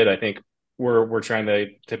kind of it. I think we're trying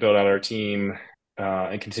to build out our team,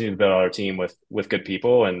 and continue to build out our team with good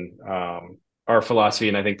people, and our philosophy.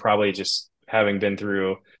 And I think probably just having been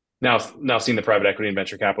through now seeing the private equity and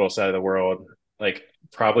venture capital side of the world, like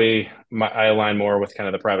probably I align more with kind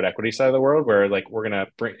of the private equity side of the world, where like we're gonna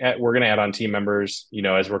add on team members,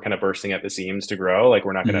 as we're kind of bursting at the seams to grow. Like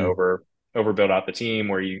we're not going to overbuild out the team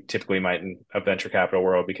where you typically might in a venture capital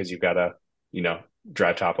world, because you've got to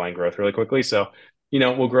drive top line growth really quickly. So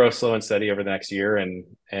we'll grow slow and steady over the next year,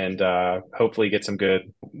 and hopefully get some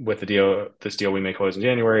good with this deal we may close in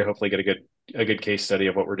January. Hopefully get a good case study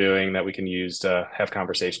of what we're doing that we can use to have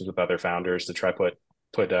conversations with other founders to try put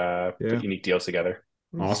unique deals together.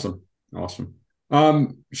 Awesome.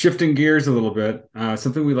 Shifting gears a little bit,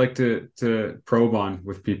 something we like to probe on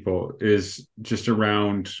with people is just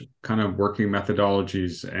around kind of working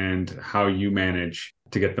methodologies and how you manage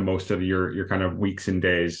to get the most of your kind of weeks and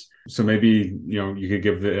days. So maybe, you could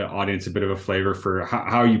give the audience a bit of a flavor for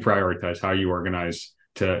how you prioritize, how you organize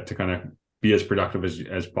to kind of be as productive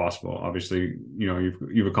as possible. Obviously,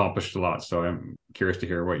 you've accomplished a lot, so I'm curious to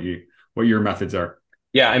hear what your methods are.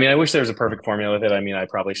 Yeah, I mean, I wish there was a perfect formula with it. I mean, I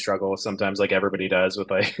probably struggle sometimes, like everybody does,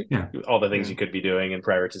 with all the things you could be doing and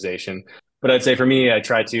prioritization. But I'd say for me, I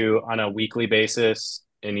try to, on a weekly basis,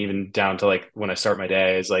 and even down to like when I start my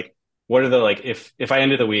day, is like, what are the if I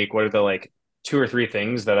ended the week, what are the two or three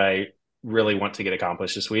things that I really want to get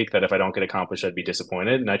accomplished this week, that if I don't get accomplished, I'd be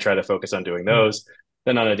disappointed. And I try to focus on doing those.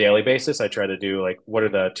 Then on a daily basis, I try to do what are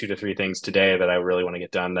the 2 to 3 things today that I really want to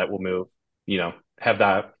get done that will move, have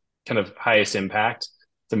that kind of highest impact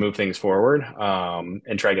to move things forward,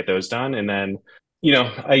 and try to get those done. And then,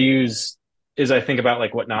 I think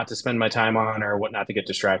about what not to spend my time on or what not to get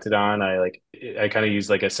distracted on. I kind of use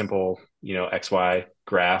a simple, XY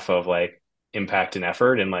graph of impact and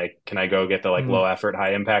effort. And can I go get the low effort,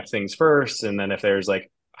 high impact things first? And then if there's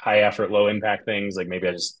high effort, low impact things,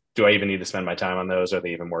 maybe do I even need to spend my time on those? Are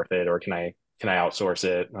they even worth it? Or can I outsource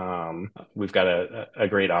it? We've got a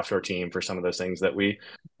great offshore team for some of those things that we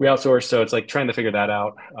outsource. So it's trying to figure that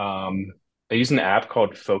out. I use an app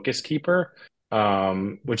called Focus Keeper,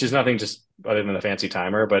 which is nothing just other than a fancy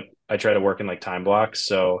timer, but I try to work in time blocks.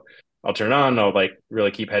 So I'll turn on, I'll really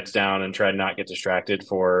keep heads down and try to not get distracted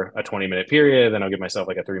for a 20-minute period. Then I'll give myself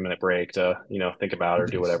a 3-minute break to, think about or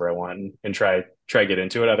do whatever I want and try get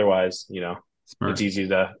into it. Otherwise, Smart. It's easy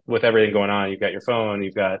with everything going on. You've got your phone,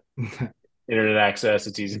 you've got internet access.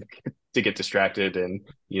 It's easy to get distracted and,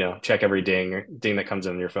 check every ding that comes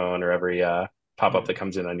in on your phone or every pop-up that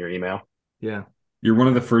comes in on your email. Yeah. You're one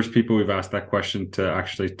of the first people we've asked that question to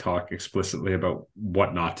actually talk explicitly about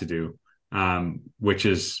what not to do, which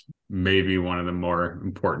is maybe one of the more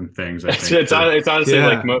important things. I think it's honestly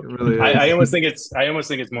it really I almost think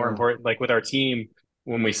it's more important. With our team,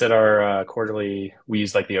 when we set our quarterly, we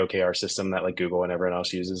use the OKR system that Google and everyone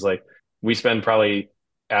else uses. We spend probably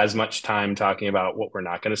as much time talking about what we're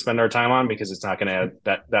not going to spend our time on, because it's not going to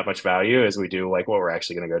add that much value as we do what we're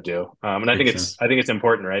actually going to go do. And I think it's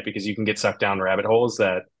important, right? Because you can get sucked down rabbit holes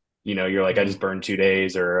that, you're I just burned 2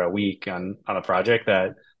 days or a week on a project,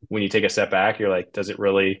 that when you take a step back, you're does it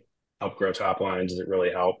really help grow top line? Does it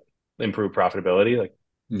really help improve profitability?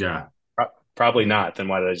 Yeah, probably not. Then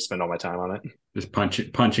why did I just spend all my time on it? Just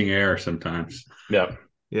punching air sometimes. Yeah.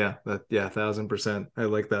 Yeah, 1,000%. I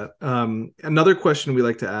like that. Another question we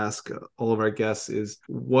like to ask all of our guests is,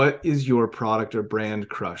 what is your product or brand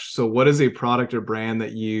crush? So what is a product or brand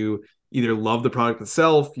that you either love the product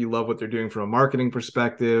itself, you love what they're doing from a marketing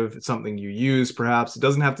perspective, it's something you use perhaps? It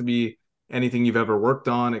doesn't have to be anything you've ever worked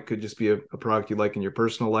on. It could just be a product you like in your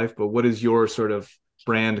personal life. But what is your sort of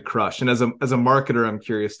brand crush? And as a marketer, I'm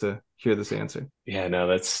curious to hear this answer. Yeah, no,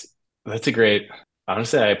 that's a great...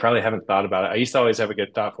 Honestly, I probably haven't thought about it. I used to always have a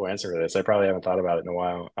good, thoughtful answer to this. I probably haven't thought about it in a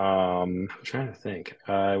while. I'm trying to think.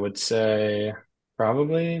 I would say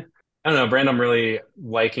probably, I don't know, a brand I'm really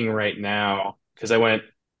liking right now, because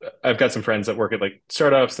I've got some friends that work at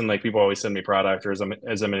startups, and people always send me product, or as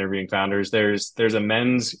I'm interviewing founders. There's a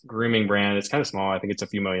men's grooming brand. It's kind of small. I think it's a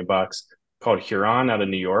few $1 million. called Huron out of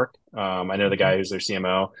New York. I know the guy who's their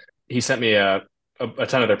CMO. He sent me a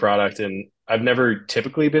ton of their product, and I've never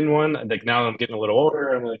typically been one. Like now I'm getting a little older.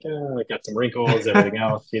 I'm like, I got some wrinkles, everything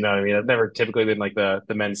else. You know what I mean? I've never typically been like the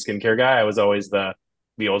men's skincare guy. I was always the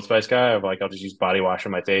Old Spice guy of like, I'll just use body wash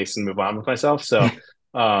on my face and move on with myself. So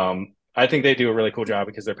I think they do a really cool job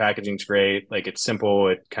because their packaging's great. Like it's simple.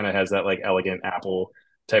 It kind of has that like elegant Apple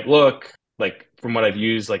type look. Like from what I've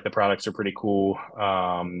used, like the products are pretty cool.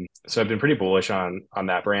 So I've been pretty bullish on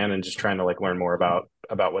that brand and just trying to like learn more about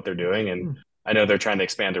what they're doing. And I know they're trying to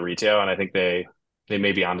expand to retail, and I think they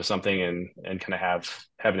may be onto something and kind of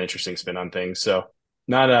have an interesting spin on things. So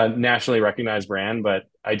not a nationally recognized brand, but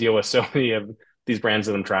I deal with so many of these brands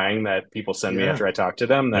that I'm trying that people send me after I talk to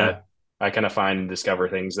them that I kind of find and discover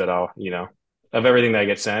things that I'll, of everything that I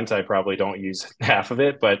get sent, I probably don't use half of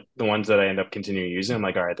it, but the ones that I end up continuing using, I'm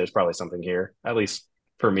like, all right, there's probably something here, at least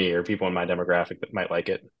for me or people in my demographic that might like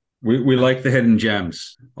it. We like the hidden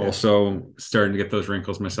gems. Also starting to get those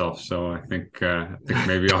wrinkles myself. So I think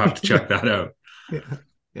maybe I'll have to check that out.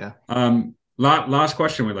 Yeah. Last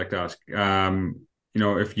question we'd like to ask.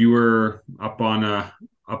 If you were up on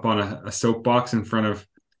a soapbox in front of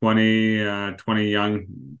 20 young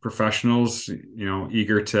professionals,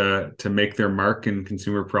 eager to make their mark in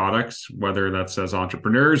consumer products, whether that's as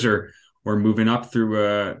entrepreneurs or moving up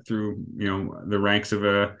through the ranks of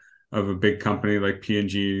a big company like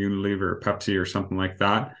P&G, Unilever, or Pepsi, or something like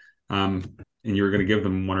that. And you were going to give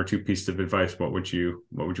them one or two pieces of advice. What would you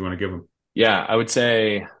want to give them? Yeah, I would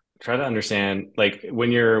say try to understand, like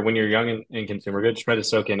when you're young in consumer goods, try to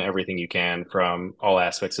soak in everything you can from all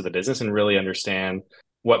aspects of the business and really understand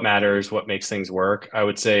what matters, what makes things work. I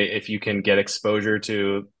would say if you can get exposure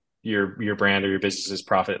to your brand or your business's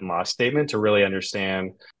profit and loss statement to really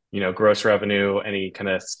understand, gross revenue, any kind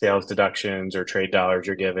of sales deductions or trade dollars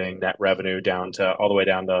you're giving, net revenue all the way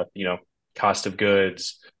down to, cost of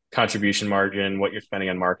goods, contribution margin, what you're spending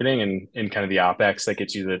on marketing and kind of the OpEx that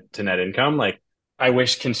gets you to net income. Like I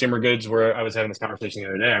wish consumer goods I was having this conversation the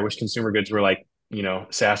other day. I wish consumer goods were like,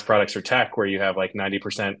 SaaS products or tech where you have like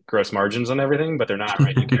 90% gross margins on everything, but they're not,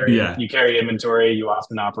 right? You carry inventory, you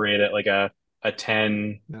often operate at like a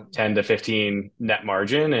 10 to 15 net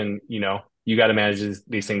margin. And, you got to manage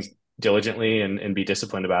these things diligently and be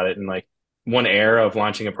disciplined about it. And like one error of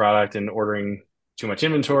launching a product and ordering too much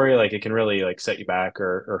inventory, like it can really like set you back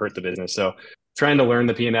or hurt the business. So trying to learn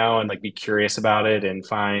the P&L and like be curious about it and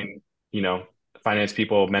find, finance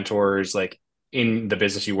people, mentors, like in the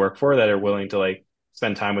business you work for that are willing to like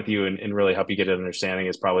spend time with you and really help you get an understanding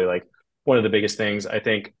is probably like one of the biggest things. I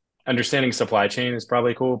think understanding supply chain is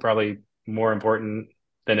probably cool, probably more important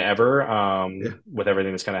than ever with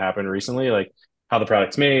everything that's kind of happened recently, like how the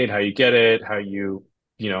product's made, how you get it, how you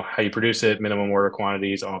produce it, minimum order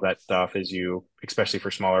quantities, all that stuff especially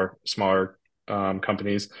for smaller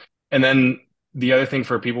companies. And then the other thing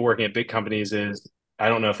for people working at big companies is, I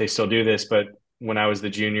don't know if they still do this, but when I was the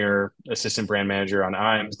junior assistant brand manager on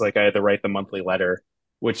IAMS, like I had to write the monthly letter,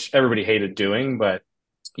 which everybody hated doing, but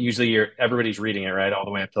usually everybody's reading it, right? All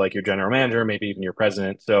the way up to like your general manager, maybe even your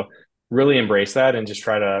president. So really embrace that and just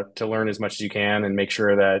try to learn as much as you can and make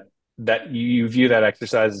sure that you view that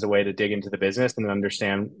exercise as a way to dig into the business and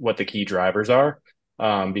understand what the key drivers are.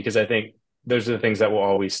 Because I think those are the things that will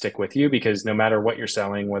always stick with you, because no matter what you're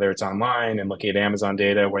selling, whether it's online and looking at Amazon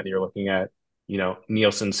data, whether you're looking at,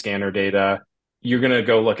 Nielsen scanner data, you're going to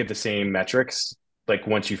go look at the same metrics, like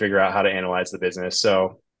once you figure out how to analyze the business.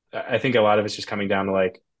 So I think a lot of it's just coming down to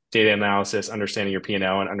like data analysis, understanding your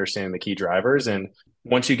P&L and understanding the key drivers. And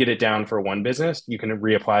once you get it down for one business, you can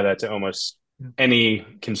reapply that to almost any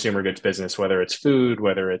consumer goods business, whether it's food,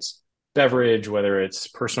 whether it's beverage, whether it's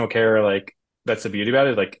personal care. Like that's the beauty about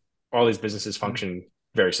it. Like all these businesses function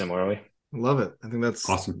very similarly. Love it. I think that's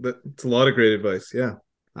awesome. That's a lot of great advice. Yeah.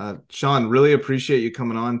 Sean, really appreciate you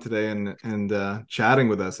coming on today and chatting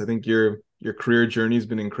with us. I think your career journey has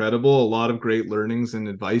been incredible. A lot of great learnings and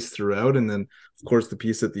advice throughout. And then of course the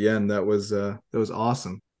piece at the end, that was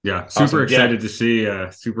awesome. Yeah. Super excited to see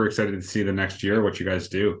the next year, what you guys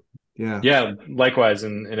do. Yeah, likewise,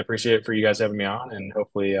 and appreciate it for you guys having me on, and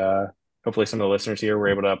hopefully some of the listeners here were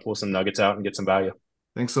able to pull some nuggets out and get some value.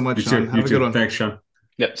 Thanks so much, Sean. Have a good one. Thanks, Sean.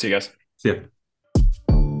 Yep, see you guys. See ya.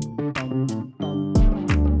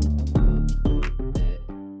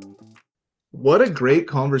 What a great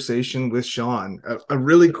conversation with Sean. A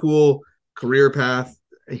really cool career path.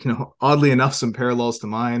 Oddly enough, some parallels to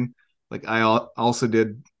mine. Like I also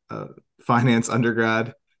did finance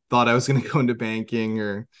undergrad. Thought I was going to go into banking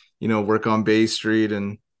or work on Bay Street,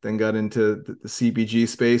 and then got into the CPG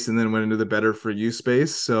space and then went into the better for you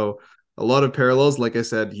space. So a lot of parallels. Like I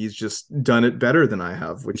said, he's just done it better than I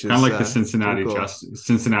have, which Kind is of like the Cincinnati cool.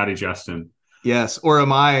 Cincinnati Justin. Yes, or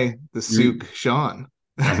am I the You're, Souk Sean?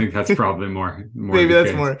 I think that's probably more Maybe the that's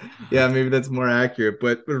case. more. Yeah, maybe that's more accurate.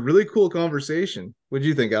 But a really cool conversation. What do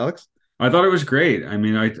you think, Alex? I thought it was great. I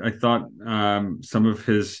mean, I thought some of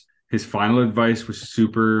his final advice was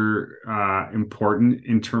super important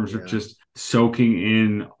in terms of Yeah, just soaking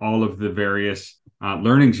in all of the various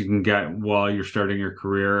learnings you can get while you're starting your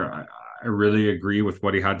career. I really agree with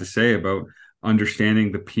what he had to say about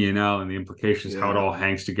understanding the P&L and the implications, how it yeah, all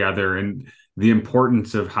hangs together, and the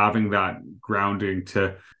importance of having that grounding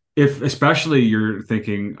to, if especially you're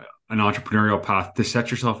thinking an entrepreneurial path, to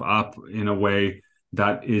set yourself up in a way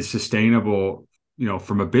that is sustainable,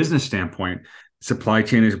 from a business standpoint. Supply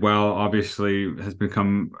chain as well, obviously, has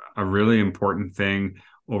become a really important thing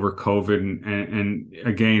over COVID. And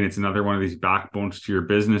again, it's another one of these backbones to your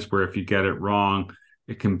business where if you get it wrong,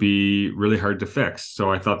 it can be really hard to fix.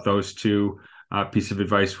 So I thought those two pieces of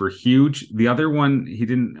advice were huge. The other one, he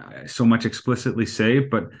didn't so much explicitly say,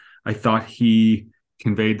 but I thought he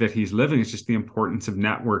conveyed that he's living. It's just the importance of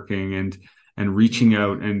networking and reaching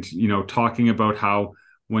out and talking about how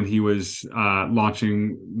when he was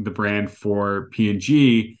launching the brand for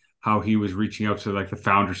P&G, how he was reaching out to like the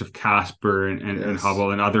founders of Casper and yes,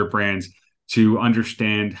 Hubble and other brands to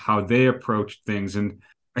understand how they approach things. And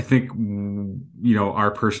I think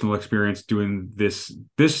our personal experience doing this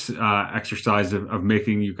exercise of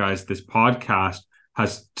making you guys this podcast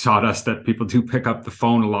has taught us that people do pick up the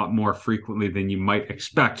phone a lot more frequently than you might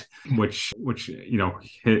expect, which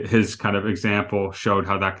his kind of example showed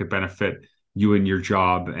how that could benefit you and your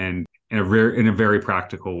job, and in a very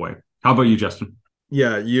practical way. How about you, Justin?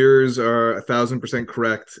 yeah. Yours are 1,000%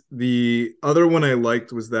 correct. The other one I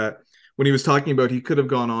liked was that when he was talking about he could have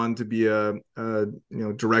gone on to be a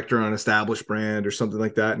director on an established brand or something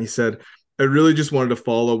like that, and he said, "I really just wanted to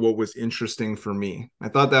follow what was interesting for me." I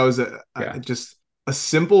thought that was just a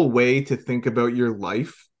simple way to think about your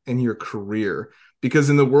life and your career.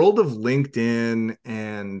 Because in the world of LinkedIn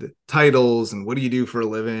and titles and what do you do for a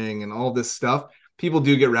living and all this stuff, people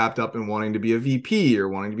do get wrapped up in wanting to be a VP or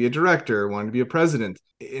wanting to be a director or wanting to be a president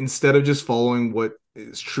instead of just following what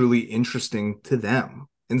is truly interesting to them.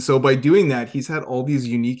 And so by doing that, he's had all these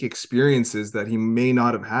unique experiences that he may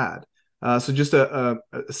not have had. So just a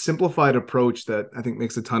simplified approach that I think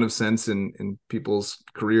makes a ton of sense in people's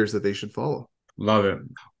careers that they should follow. Love it.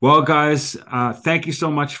 Well, guys, thank you so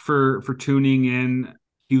much for tuning in.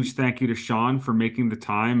 Huge thank you to Sean for making the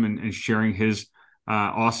time and sharing his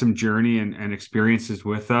awesome journey and experiences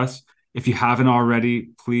with us. If you haven't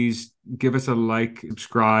already, please give us a like,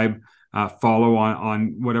 subscribe, follow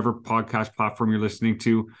on whatever podcast platform you're listening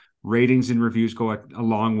to. Ratings and reviews go a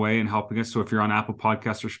long way in helping us. So if you're on Apple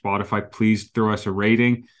Podcasts or Spotify, please throw us a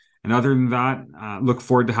rating. And other than that, look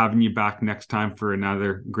forward to having you back next time for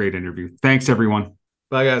another great interview. Thanks, everyone.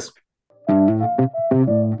 Bye, guys.